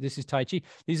 This is tai chi.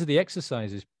 These are the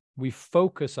exercises. We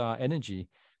focus our energy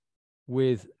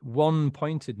with one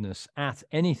pointedness at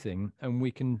anything, and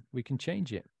we can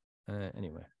change it.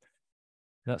 Anyway.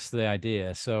 That's the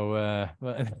idea. So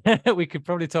we could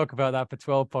probably talk about that for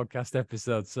 12 podcast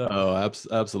episodes. So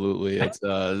absolutely. It's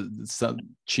some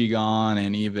qigong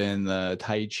and even the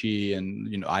tai chi.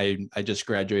 And I just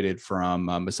graduated from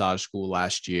massage school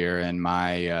last year, and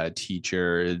my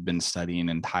teacher had been studying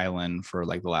in Thailand for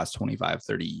like the last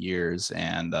 25-30 years,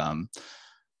 and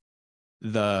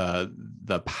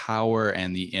the power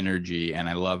and the energy. And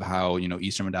I love how,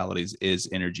 Eastern modalities is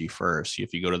energy first.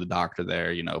 If you go to the doctor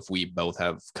there, if we both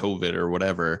have COVID or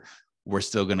whatever, we're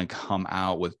still going to come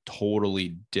out with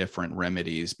totally different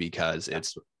remedies, because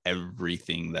it's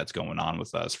everything that's going on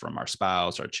with us, from our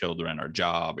spouse, our children, our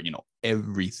job,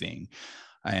 everything.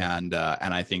 And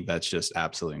I think that's just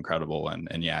absolutely incredible.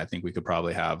 And yeah, I think we could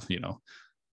probably have,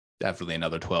 definitely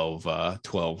another 12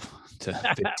 to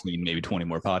 15, maybe 20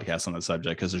 more podcasts on the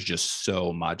subject, because there's just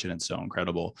so much and it's so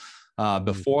incredible.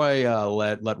 Before I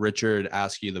let Richard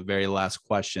ask you the very last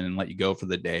question and let you go for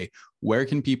the day, where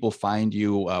can people find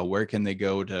you? Where can they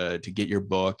go to get your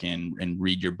book and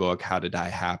read your book, How to Die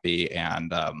Happy?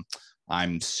 And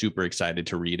I'm super excited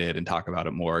to read it and talk about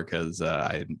it more, because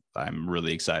I'm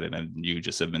really excited, and you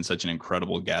just have been such an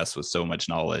incredible guest with so much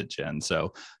knowledge. And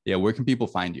so, yeah, where can people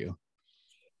find you?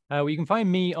 Well, you can find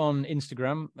me on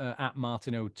Instagram at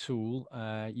Martin O'Toole.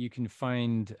 You can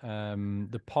find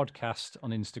the podcast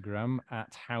on Instagram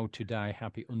at How to Die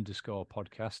Happy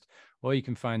 _podcast, or you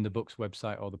can find the book's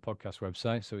website or the podcast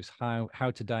website. So it's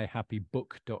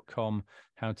howtodiehappybook.com,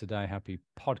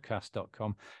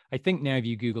 howtodiehappypodcast.com. I think now if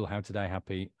you Google How to Die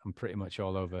Happy, I'm pretty much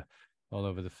all over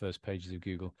the first pages of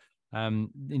Google.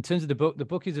 In terms of the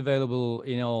book is available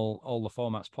in all the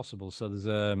formats possible. So there's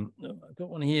I've got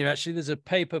one here, actually. There's a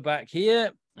paperback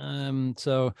here.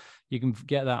 So you can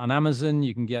get that on Amazon.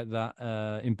 You can get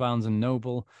that in Barnes and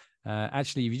Noble.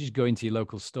 Actually, if you just go into your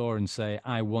local store and say,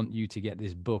 I want you to get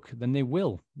this book, then they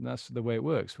will. That's the way it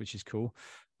works, which is cool.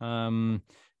 And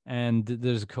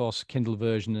there's, of course, a Kindle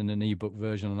version and an ebook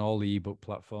version on all the ebook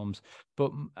platforms.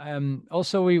 But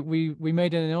also we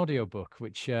made an audiobook,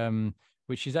 which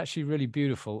is actually really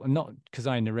beautiful. And not because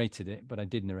I narrated it, but I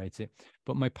did narrate it.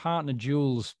 But my partner,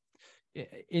 Jules,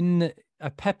 I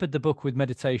peppered the book with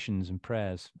meditations and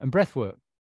prayers and breath work.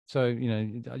 So,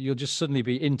 you'll just suddenly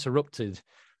be interrupted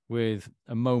with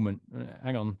a moment.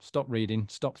 Hang on, stop reading,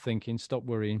 stop thinking, stop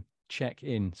worrying, check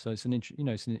in. So it's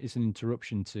it's an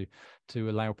interruption to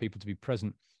allow people to be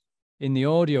present. In the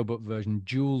audiobook version,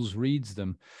 Jules reads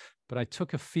them, but I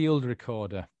took a field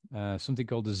recorder, something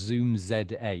called the Zoom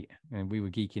Z8, and we were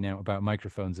geeking out about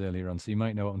microphones earlier on, so you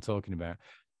might know what I'm talking about.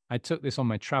 I took this on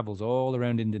my travels all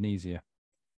around Indonesia.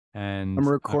 And I'm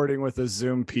recording with a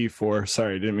Zoom P4.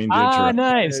 Sorry, didn't mean to interrupt. Ah,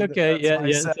 nice. Okay, yeah.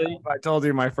 So I told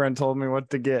you, my friend told me what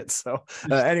to get. So,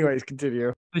 anyways,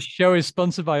 continue. The show is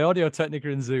sponsored by Audio Technica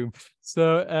and Zoom.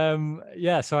 So,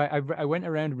 so I went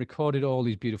around and recorded all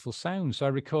these beautiful sounds. So I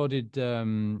recorded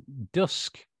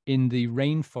dusk in the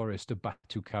rainforest of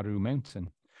Batu Karu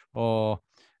Mountain, or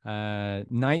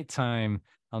nighttime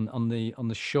on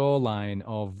the shoreline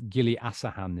of Gili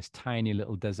Asahan, this tiny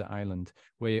little desert island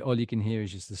where all you can hear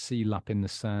is just the sea lapping the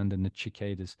sand and the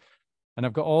cicadas. And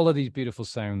I've got all of these beautiful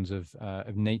sounds of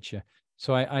nature.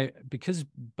 So I because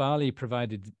Bali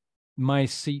provided my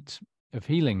seat of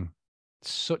healing,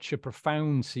 such a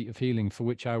profound seat of healing for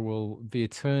which I will be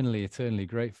eternally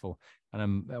grateful. And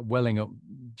I'm welling up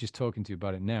just talking to you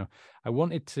about it now. I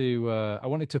wanted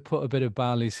to put a bit of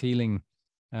Bali's healing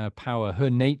power, her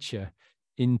nature,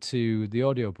 into the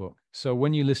audiobook. So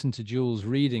when you listen to Jules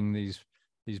reading these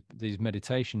these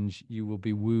meditations, you will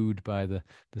be wooed by the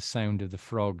sound of the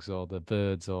frogs or the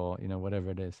birds or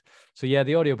whatever it is. So yeah,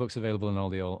 the audiobook's available on all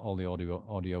the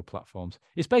audio platforms.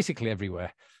 It's basically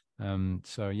everywhere.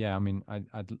 So yeah, I mean,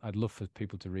 I'd love for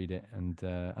people to read it, and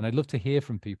I'd love to hear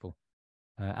from people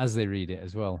as they read it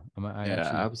as well.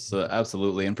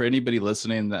 Absolutely. And for anybody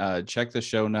listening, check the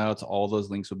show notes. All those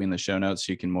links will be in the show notes,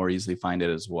 so you can more easily find it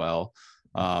as well.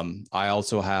 I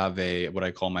also have what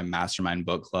I call my mastermind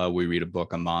book club. We read a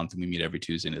book a month and we meet every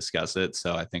Tuesday and discuss it.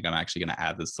 So I think I'm actually going to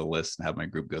add this to the list and have my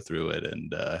group go through it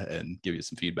and give you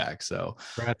some feedback. So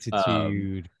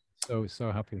gratitude.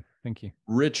 So happy. Thank you.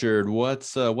 Richard,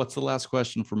 what's the last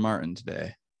question for Martin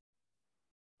today?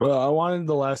 Well, I wanted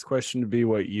the last question to be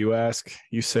what you ask.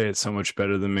 You say it so much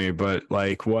better than me, but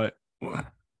like what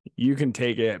you can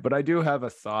take it. But I do have a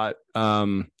thought.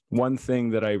 One thing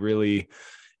that I really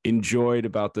enjoyed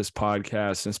about this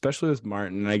podcast, and especially with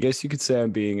Martin, and I guess you could say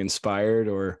I'm being inspired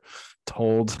or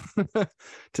told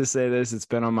to say this. It's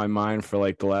been on my mind for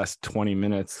like the last 20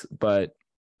 minutes, but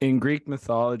in Greek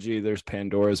mythology, there's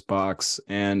Pandora's box,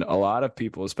 and a lot of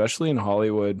people, especially in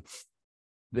Hollywood,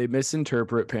 they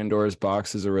misinterpret Pandora's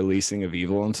box as a releasing of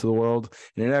evil into the world,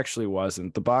 and it actually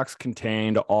wasn't. The box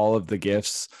contained all of the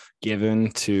gifts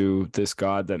given to this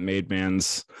God that made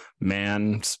man's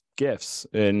gifts,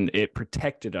 and it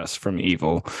protected us from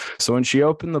evil. So when she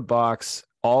opened the box,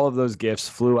 all of those gifts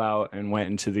flew out and went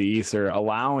into the ether,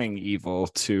 allowing evil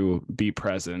to be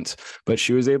present. But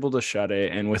she was able to shut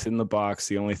it, and within the box,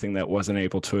 the only thing that wasn't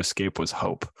able to escape was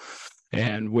hope.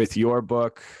 And with your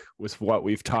book, with what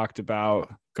we've talked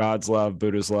about, God's love,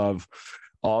 Buddha's love,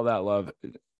 all that love,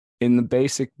 in the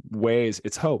basic ways,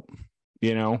 it's hope,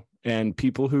 and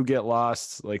people who get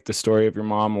lost, like the story of your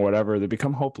mom or whatever, they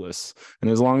become hopeless. And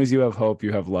as long as you have hope,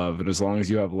 you have love. And as long as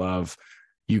you have love,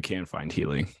 you can find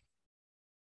healing.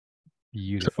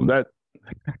 Beautiful.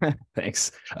 So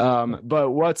thanks.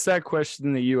 But what's that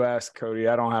question that you asked, Cody?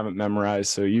 I don't have it memorized,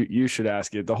 so you should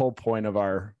ask it. The whole point of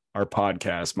our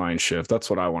podcast, Mind Shift. That's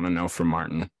what I want to know from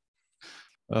Martin.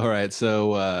 All right. So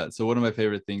one of my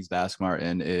favorite things to ask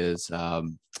Martin is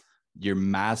your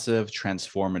massive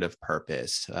transformative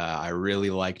purpose. I really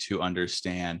like to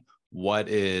understand what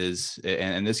is,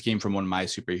 and this came from one of my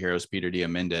superheroes, Peter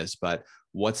Diamandis, but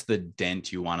what's the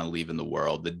dent you want to leave in the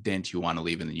world, the dent you want to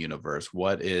leave in the universe?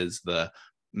 What is the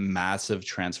massive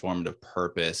transformative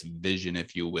purpose, vision,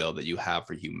 if you will, that you have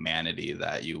for humanity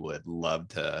that you would love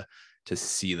to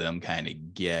see them kind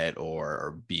of get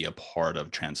or be a part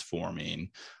of transforming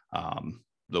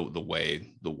the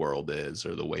way the world is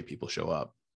or the way people show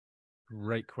up?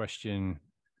 Great question,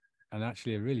 and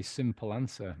actually a really simple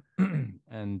answer.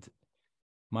 And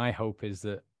my hope is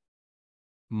that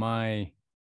my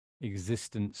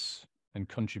existence and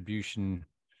contribution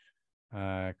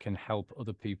can help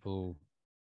other people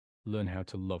learn how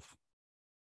to love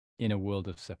in a world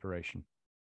of separation.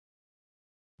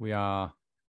 We are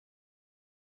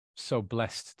so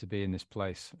blessed to be in this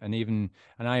place, and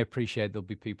I appreciate there'll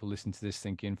be people listening to this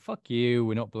thinking, fuck you,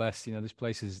 we're not blessed, this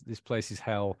place is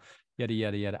hell, yada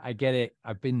yada yada. I get it.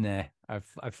 I've been there.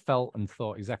 I've felt and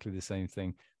thought exactly the same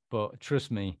thing, but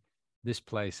trust me, this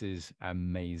place is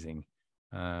amazing.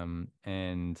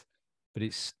 But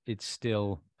it's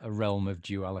still a realm of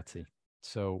duality.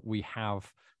 So we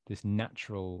have this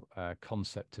natural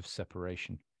concept of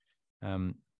separation,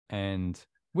 and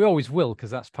we always will,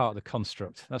 because that's part of the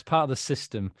construct. That's part of the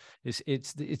system.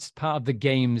 It's part of the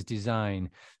game's design.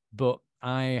 But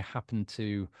I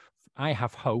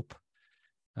have hope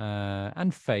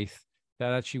and faith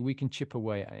that actually we can chip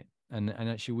away at it, and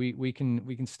actually we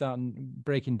can start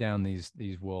breaking down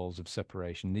these walls of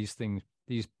separation, these things,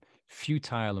 these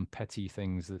futile and petty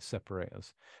things that separate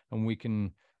us, and we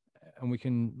can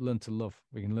learn to love.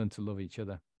 We can learn to love each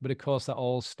other. But of course, that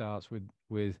all starts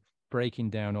with breaking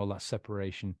down all that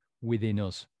separation within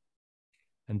us.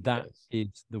 And that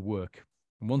is the work.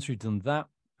 And once we've done that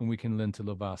and we can learn to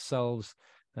love ourselves,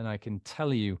 then I can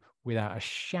tell you without a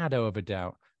shadow of a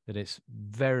doubt that it's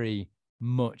very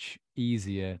much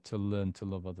easier to learn to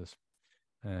love others.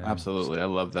 Absolutely. I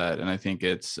love that. And I think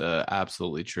it's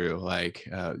absolutely true. Like,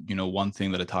 one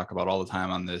thing that I talk about all the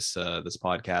time on this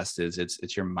podcast is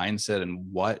it's your mindset and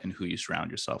what and who you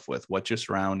surround yourself with, what you're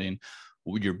surrounding.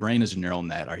 Your brain is a neural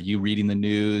net. Are you reading the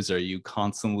news? Are you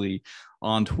constantly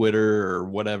on Twitter or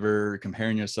whatever,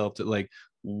 comparing yourself to, like,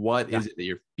 what is it that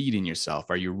you're feeding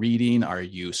yourself? Are you reading? Are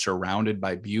you surrounded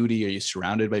by beauty? Are you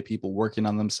surrounded by people working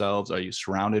on themselves? Are you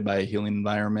surrounded by a healing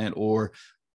environment? Or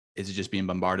is it just being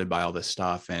bombarded by all this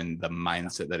stuff? And the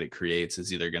mindset that it creates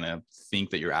is either going to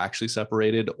think that you're actually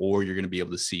separated, or you're going to be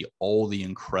able to see all the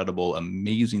incredible,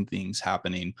 amazing things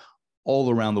happening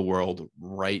all around the world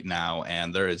right now.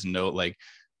 And there is no, like,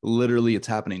 literally it's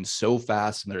happening so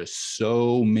fast, and there's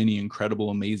so many incredible,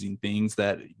 amazing things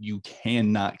that you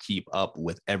cannot keep up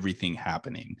with everything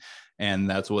happening. And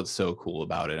that's what's so cool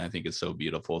about it. I think it's so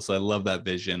beautiful. So I love that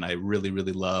vision. I really,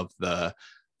 really love the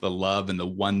love and the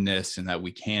oneness, and that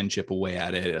we can chip away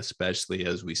at it, especially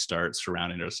as we start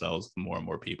surrounding ourselves with more and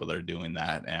more people that are doing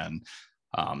that. And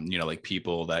like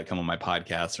people that come on my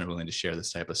podcast and are willing to share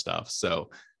this type of stuff. So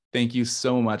thank you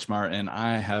so much, Martin.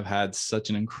 I have had such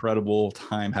an incredible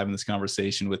time having this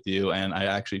conversation with you. And I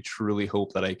actually truly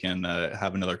hope that I can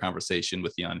have another conversation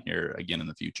with you on here again in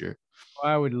the future.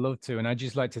 I would love to. And I'd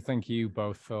just like to thank you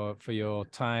both for your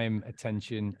time,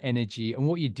 attention, energy, and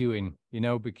what you're doing,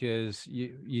 because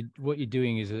what you're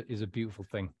doing is a beautiful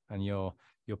thing. And you're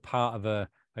part of a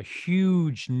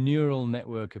huge neural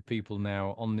network of people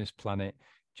now on this planet,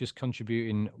 just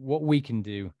contributing what we can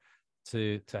do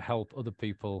to help other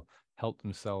people help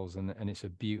themselves. And it's a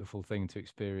beautiful thing to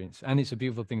experience. And it's a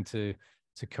beautiful thing to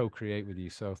co-create with you.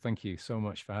 So thank you so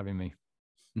much for having me.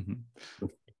 Mm-hmm.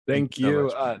 Thank you.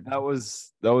 So much,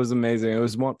 that was amazing. It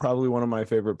was probably one of my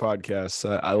favorite podcasts.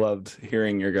 I loved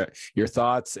hearing your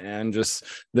thoughts, and just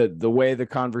the way the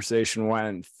conversation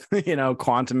went.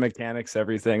 Quantum mechanics,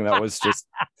 everything. That was just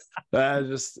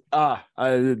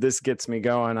this gets me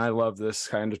going. I love this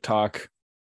kind of talk.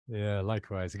 Yeah,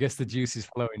 likewise. I guess the juice is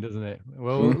flowing, doesn't it?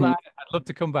 Well, I'd love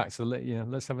to come back. So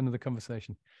let's have another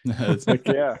conversation.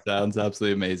 Yeah, sounds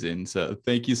absolutely amazing. So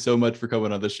thank you so much for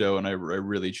coming on the show. And I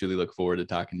really, truly look forward to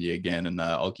talking to you again. And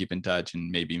I'll keep in touch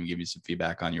and maybe even give you some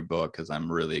feedback on your book, because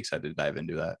I'm really excited to dive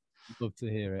into that. Love to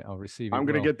hear it. I'll receive it. I'm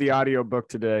going to get the audio book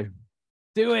today.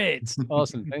 Do it.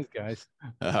 Awesome. Thanks, guys.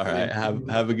 All right.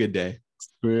 Have a good day.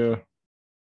 Yeah.